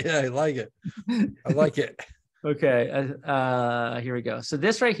 got it. Yeah, I like it. I like it. Okay, here we go. So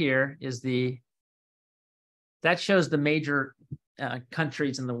this right here is that shows the major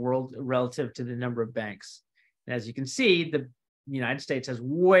countries in the world relative to the number of banks. And as you can see, the United States has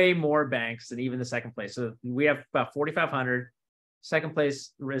way more banks than even the second place. So we have about 4,500. Second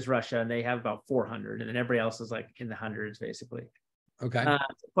place is Russia, and they have about 400, and then everybody else is like in the hundreds, basically. Okay. The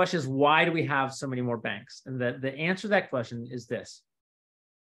question is, why do we have so many more banks? And the answer to that question is this.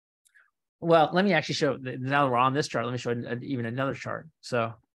 Well, let me actually show, now that we're on this chart, let me show even another chart.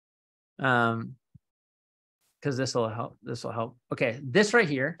 So, because this will help. Okay, this right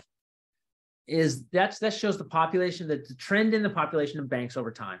here is, that shows the population, the trend in the population of banks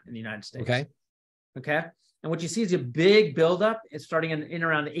over time in the United States. Okay. And what you see is a big buildup. It's starting in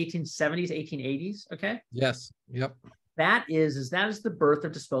around the 1870s, 1880s. Okay. Yes. Yep. That is the birth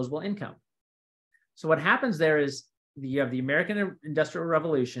of disposable income. So what happens there is you have the American Industrial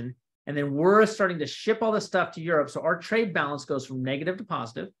Revolution, and then we're starting to ship all this stuff to Europe. So our trade balance goes from negative to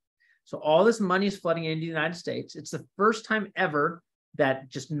positive. So all this money is flooding into the United States. It's the first time ever that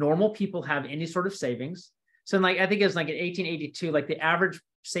just normal people have any sort of savings. So like, I think it was like in 1882, like the average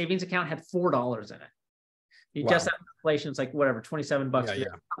savings account had $4 in it. You just have inflation, it's like whatever, 27 bucks,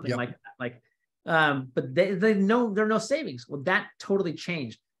 something like that. But there are no savings. Well, that totally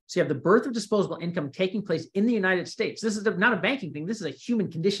changed. So you have the birth of disposable income taking place in the United States. This is not a banking thing. This is a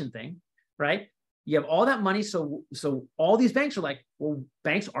human condition thing, right? You have all that money. So all these banks are like, well,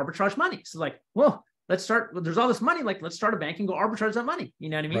 banks arbitrage money. So like, well, there's all this money. Like, let's start a bank and go arbitrage that money. You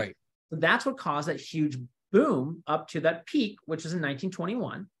know what I mean? Right. So that's what caused that huge boom up to that peak, which is in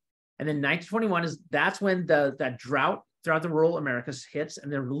 1921. And then 1921 that's when that drought throughout the rural Americas hits,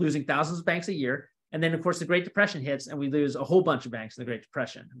 and they're losing thousands of banks a year. And then, of course, the Great Depression hits, and we lose a whole bunch of banks in the Great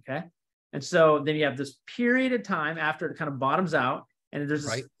Depression. Okay. And so then you have this period of time after it kind of bottoms out, and there's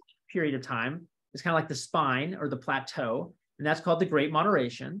this period of time. It's kind of like the spine or the plateau, and that's called the Great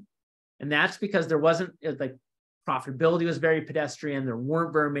Moderation. And that's because there wasn't, like, profitability was very pedestrian. There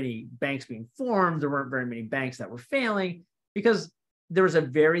weren't very many banks being formed. There weren't very many banks that were failing because there was a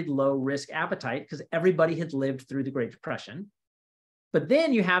very low risk appetite because everybody had lived through the Great Depression. But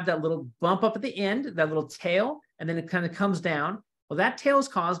then you have that little bump up at the end, that little tail, and then it kind of comes down. Well, that tail is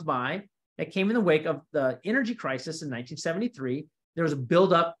caused by, that came in the wake of the energy crisis in 1973. There was a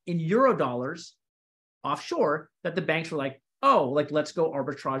buildup in Eurodollars offshore that the banks were like, oh, like, let's go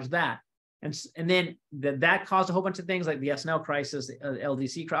arbitrage that. And then that caused a whole bunch of things like the S&L crisis, the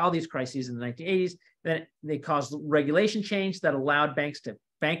LDC, all these crises in the 1980s. Then they caused regulation change that allowed banks to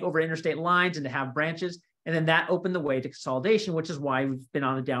bank over interstate lines and to have branches. And then that opened the way to consolidation, which is why we've been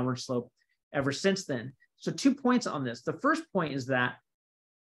on a downward slope ever since then. So 2 points on this. The first point is that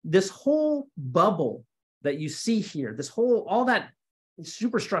this whole bubble that you see here, all that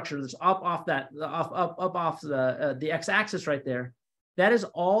superstructure that's up off the x-axis right there, that is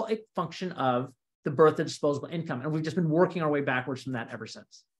all a function of the birth of disposable income. And we've just been working our way backwards from that ever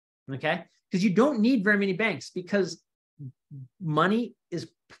since. Okay? Because you don't need very many banks because money is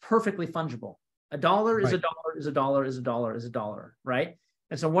perfectly fungible. A dollar is a dollar is a dollar is a dollar is a dollar, right?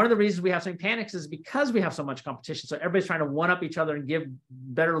 And so one of the reasons we have so many panics is because we have so much competition. So everybody's trying to one-up each other and give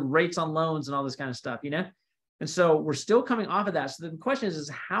better rates on loans and all this kind of stuff, you know? And so we're still coming off of that. So the question is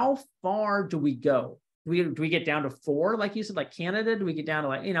how far do we go? Do we get down to 4, like you said, like Canada? Do we get down to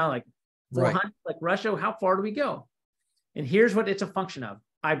like 400, like Russia? How far do we go? And here's what it's a function of,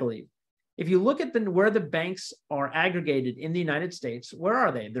 I believe. If you look at where the banks are aggregated in the United States, where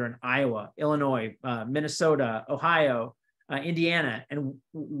are they? They're in Iowa, Illinois, Minnesota, Ohio, Indiana. And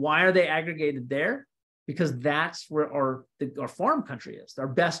why are they aggregated there? Because that's where our farm country is. Our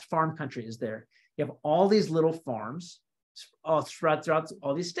best farm country is there. You have all these little farms throughout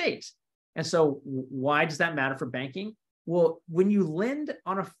all these states. And so why does that matter for banking? Well, when you lend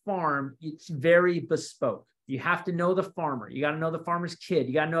on a farm, it's very bespoke. You have to know the farmer. You got to know the farmer's kid.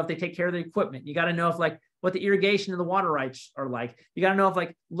 You got to know if they take care of the equipment. You got to know if, like, what the irrigation and the water rights are like. You got to know if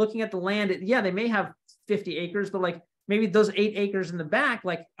like looking at the land, yeah, they may have 50 acres, but like maybe those 8 acres in the back,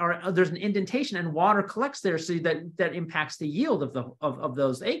 like there's an indentation and water collects there, so that impacts the yield of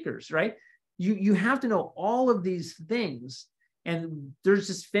those acres, right? You have to know all of these things. And there's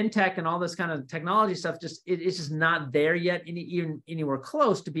just fintech and all this kind of technology stuff. It's just not there yet, even anywhere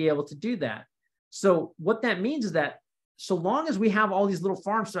close to be able to do that. So what that means is that so long as we have all these little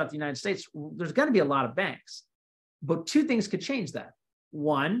farms throughout the United States, there's going to be a lot of banks. But 2 things could change that.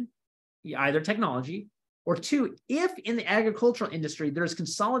 1, either technology, or 2, if in the agricultural industry there's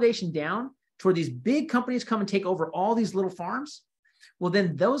consolidation down to where these big companies come and take over all these little farms, well,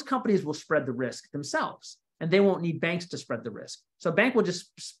 then those companies will spread the risk themselves. And they won't need banks to spread the risk. So a bank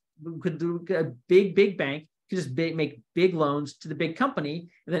could do a big bank, could just make big loans to the big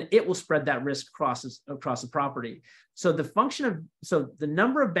company, and then it will spread that risk across the property. So the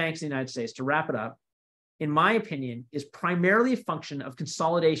number of banks in the United States, to wrap it up, in my opinion, is primarily a function of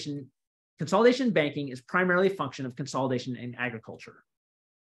consolidation. Consolidation in banking is primarily a function of consolidation in agriculture.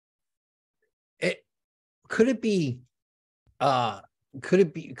 Could it be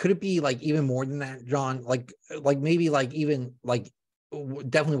like even more than that, John? Like maybe like even like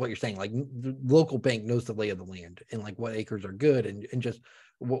definitely what you're saying, like the local bank knows the lay of the land and like what acres are good and just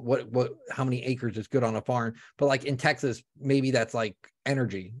what how many acres is good on a farm. But like in Texas, maybe that's like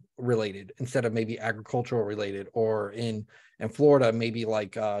energy related instead of maybe agricultural related, or in Florida, maybe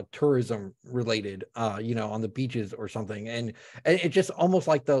like tourism related, on the beaches or something. And it just almost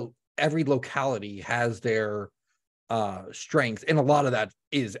like every locality has their strengths, and a lot of that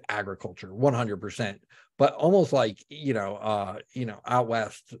is agriculture, 100%. But almost like out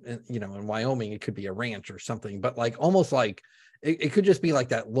west, in Wyoming, it could be a ranch or something. But like almost like it could just be like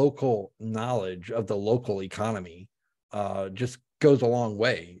that local knowledge of the local economy just goes a long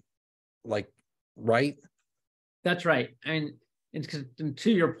way. Like, right? That's right. I mean, and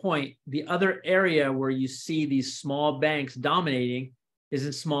to your point, the other area where you see these small banks dominating is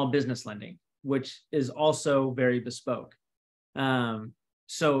in small business lending, which is also very bespoke.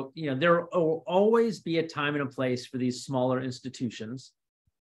 So, there will always be a time and a place for these smaller institutions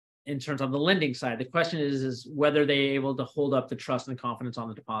in terms of the lending side. The question is whether they're able to hold up the trust and confidence on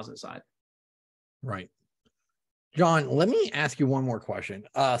the deposit side. Right. John, let me ask you one more question.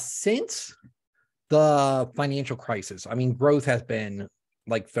 Since the financial crisis, I mean, growth has been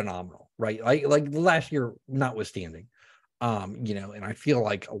like phenomenal, right? Like the last year notwithstanding. And I feel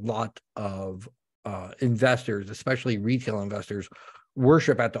like a lot of investors, especially retail investors,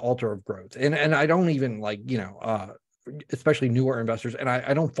 worship at the altar of growth. And I don't even especially newer investors, and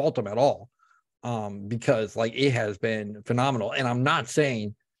I don't fault them at all, because like it has been phenomenal. And I'm not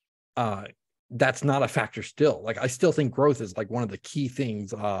saying that's not a factor still. Like I still think growth is like one of the key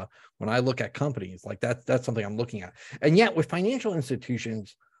things when I look at companies. Like that's something I'm looking at. And yet with financial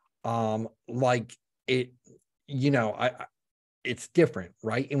institutions, like it, it's different,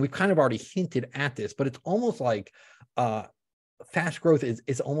 right? And we've kind of already hinted at this, but it's almost like fast growth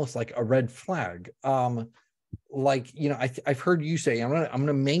is almost like a red flag. I've heard you say, I'm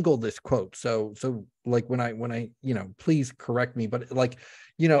gonna mangle this quote. So like when I please correct me, but like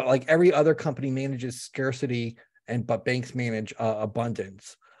every other company manages scarcity but banks manage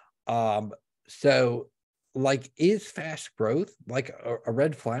abundance. So like, is fast growth like a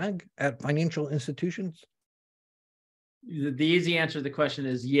red flag at financial institutions? The easy answer to the question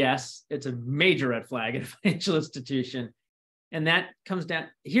is yes. It's a major red flag at a financial institution. And that comes down,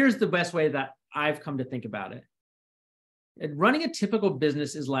 here's the best way that I've come to think about it. Running a typical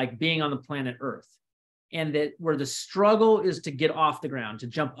business is like being on the planet Earth, and that where the struggle is to get off the ground, to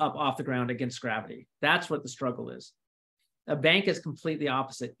jump up off the ground against gravity. That's what the struggle is. A bank is completely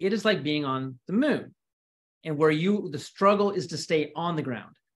opposite. It is like being on the moon, and where the struggle is to stay on the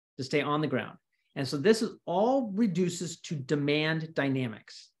ground, And so this is all reduces to demand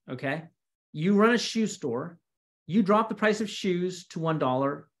dynamics, okay? You run a shoe store, you drop the price of shoes to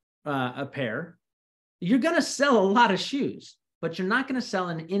 $1 a pair. You're gonna sell a lot of shoes, but you're not gonna sell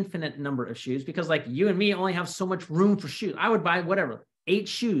an infinite number of shoes, because like you and me only have so much room for shoes. I would buy 8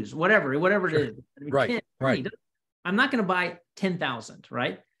 shoes, whatever it is. I mean, right, 10, right. I'm not gonna buy 10,000,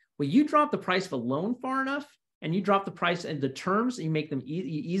 right? Well, you drop the price of a loan far enough, and you drop the price and the terms, and you make them you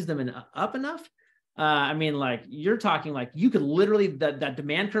ease them up enough. I mean, like you're talking like you could literally that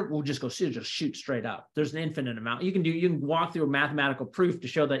demand curve will just shoot straight up. There's an infinite amount you can walk through a mathematical proof to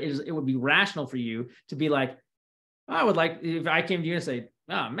show that it would be rational for you to be like, I would like, if I came to you and say,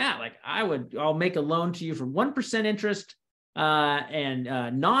 oh, Matt, like I'll make a loan to you for 1% interest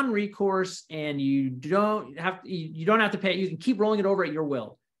and non-recourse, and you don't have to pay. You can keep rolling it over at your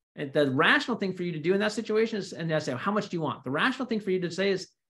will. And the rational thing for you to do in that situation is, and I say, how much do you want? The rational thing for you to say is,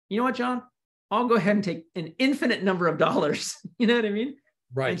 you know what, John, I'll go ahead and take an infinite number of dollars. You know what I mean?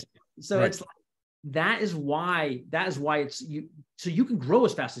 Right. And so it's like, that is why it's you. So you can grow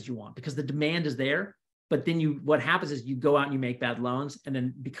as fast as you want because the demand is there. But then what happens is you go out and you make bad loans. And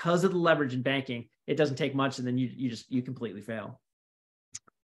then because of the leverage in banking, it doesn't take much. And then you completely fail.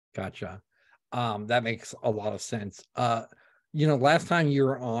 Gotcha. That makes a lot of sense. Last time you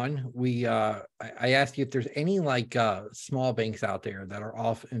were on, I asked you if there's any small banks out there that are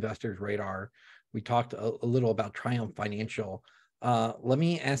off investors' radar. We talked a little about Triumph Financial. Let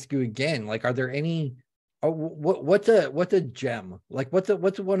me ask you again, are there any, what's a gem?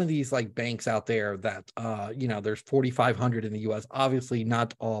 What's one of these banks out there that, there's 4,500 in the US, obviously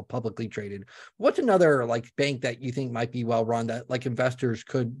not all publicly traded. What's another bank that you think might be well run that investors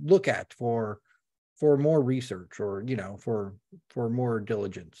could look at for more research or, for more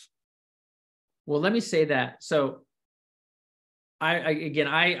diligence? Well, let me say that. So I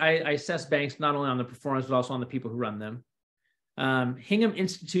assess banks not only on the performance, but also on the people who run them. Hingham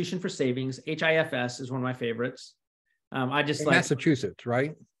Institution for Savings, HIFS, is one of my favorites. I just like Massachusetts,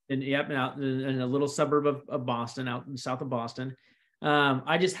 right? And out in a little suburb of Boston, out in south of Boston.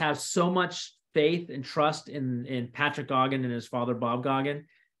 I just have so much faith and trust in Patrick Goggin and his father, Bob Goggin.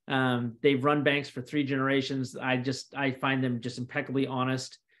 They've run banks for 3 generations. I find them just impeccably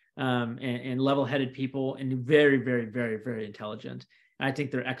honest, and level-headed people, and very, very, very, very intelligent. I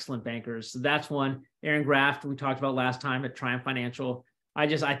think they're excellent bankers. So that's one. Aaron Graft, we talked about last time at Triumph Financial. I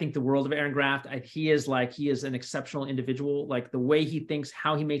think the world of Aaron Graft. He is an exceptional individual. The way he thinks,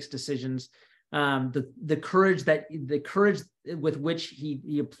 how he makes decisions, the courage with which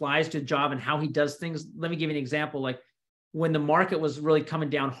he applies to a job and how he does things. Let me give you an example. When the market was really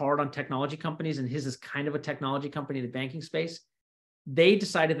coming down hard on technology companies, and his is kind of a technology company in the banking space, they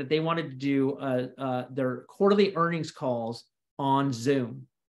decided that they wanted to do their quarterly earnings calls on Zoom.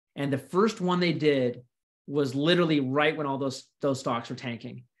 And the first one they did was literally right when all those stocks were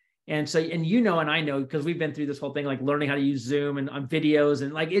tanking. And so, and I know, because we've been through this whole thing, learning how to use Zoom and on videos,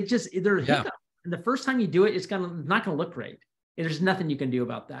 and there's hiccups. And the first time you do it, it's not going to look great. There's nothing you can do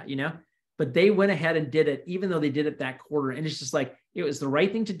about that, But they went ahead and did it, even though they did it that quarter. And it's just it was the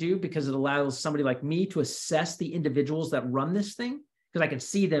right thing to do because it allows somebody like me to assess the individuals that run this thing, because I can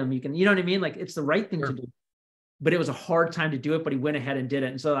see them. You know what I mean? It's the right thing to do. But it was a hard time to do it, but he went ahead and did it.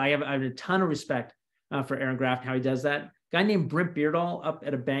 And so I have a ton of respect for Aaron Graft and how he does that. A guy named Brent Beardall up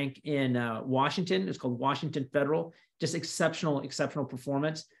at a bank in Washington. It's called Washington Federal. Just exceptional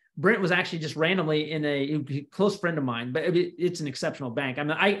performance. Brent was actually just randomly in a close friend of mine, but it's an exceptional bank.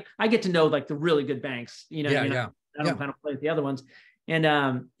 I get to know the really good banks, I don't kind of play with the other ones.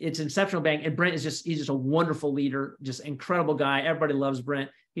 And it's an exceptional bank. And Brent he's just a wonderful leader, just incredible guy. Everybody loves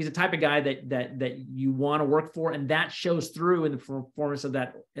Brent. He's the type of guy that you want to work for. And that shows through in the performance of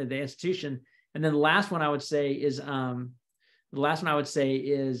the institution. And then the last one I would say is, there's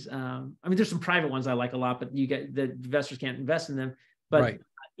some private ones I like a lot, but the investors can't invest in them. But right.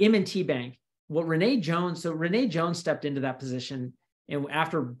 MMT Bank, Renee Jones stepped into that position, and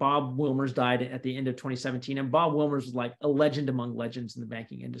after Bob Wilmers died at the end of 2017, and Bob Wilmers was a legend among legends in the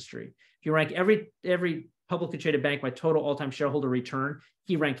banking industry. If you rank every publicly traded bank by total all-time shareholder return,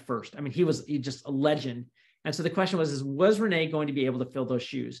 he ranked first. He was just a legend. And so the question was Renee going to be able to fill those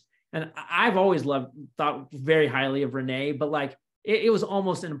shoes? And I've always thought very highly of Renee, but it was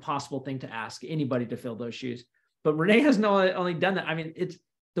almost an impossible thing to ask anybody to fill those shoes. But Renee has not only done that. It's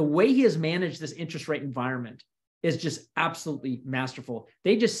the way he has managed this interest rate environment is just absolutely masterful.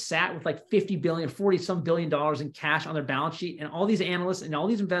 They just sat with 40 some billion dollars in cash on their balance sheet. And all these analysts and all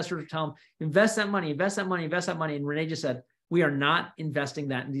these investors are telling them, invest that money. And Renee just said, we are not investing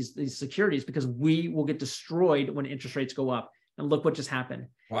that in these securities because we will get destroyed when interest rates go up. And look what just happened.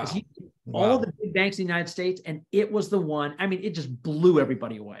 Wow. All the big banks in the United States, and it was the one, it just blew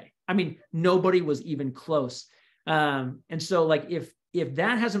everybody away. Nobody was even close. And so if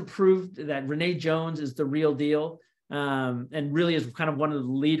that hasn't proved that Renee Jones is the real deal, and really is kind of one of the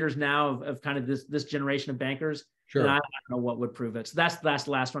leaders now of kind of this generation of bankers, sure, then I don't know what would prove it. So that's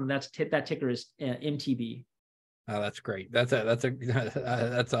the last one. That ticker is MTB. Oh, that's great. That's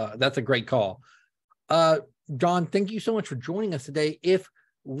a great call. John, thank you so much for joining us today. If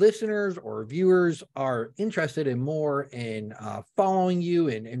listeners or viewers are interested in more in following you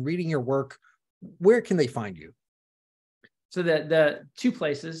and reading your work, where can they find you? So the 2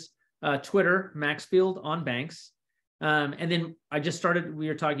 places, Twitter, Maxfield on banks. And then I just started,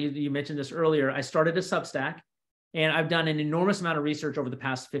 you mentioned this earlier, I started a Substack, and I've done an enormous amount of research over the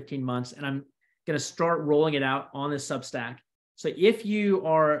past 15 months, and I'm going to start rolling it out on this Substack. So if you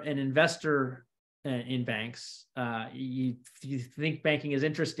are an investor in banks, you think banking is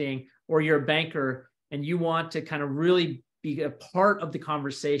interesting, or you're a banker and you want to kind of really be a part of the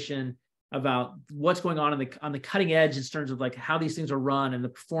conversation about what's going on the cutting edge in terms of like how these things are run and the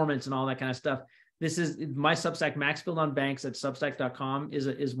performance and all that kind of stuff. This is my Substack, Maxfield on Banks at substack.com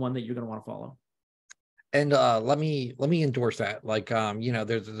is one that you're going to want to follow. And let me endorse that. Like,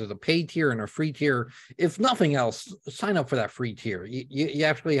 there's a paid tier and a free tier. If nothing else, sign up for that free tier. You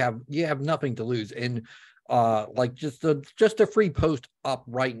actually have nothing to lose. And like just a free post up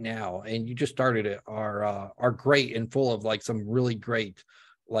right now, and you just started it, are great and full of like some really great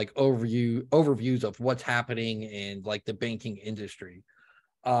like overviews of what's happening in like the banking industry.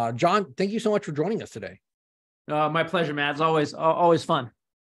 John, thank you so much for joining us today. My pleasure, Matt. It's always fun.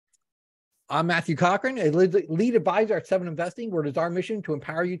 I'm Matthew Cochrane, a lead advisor at 7 Investing, where it is our mission to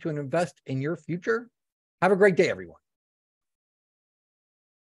empower you to invest in your future. Have a great day, everyone.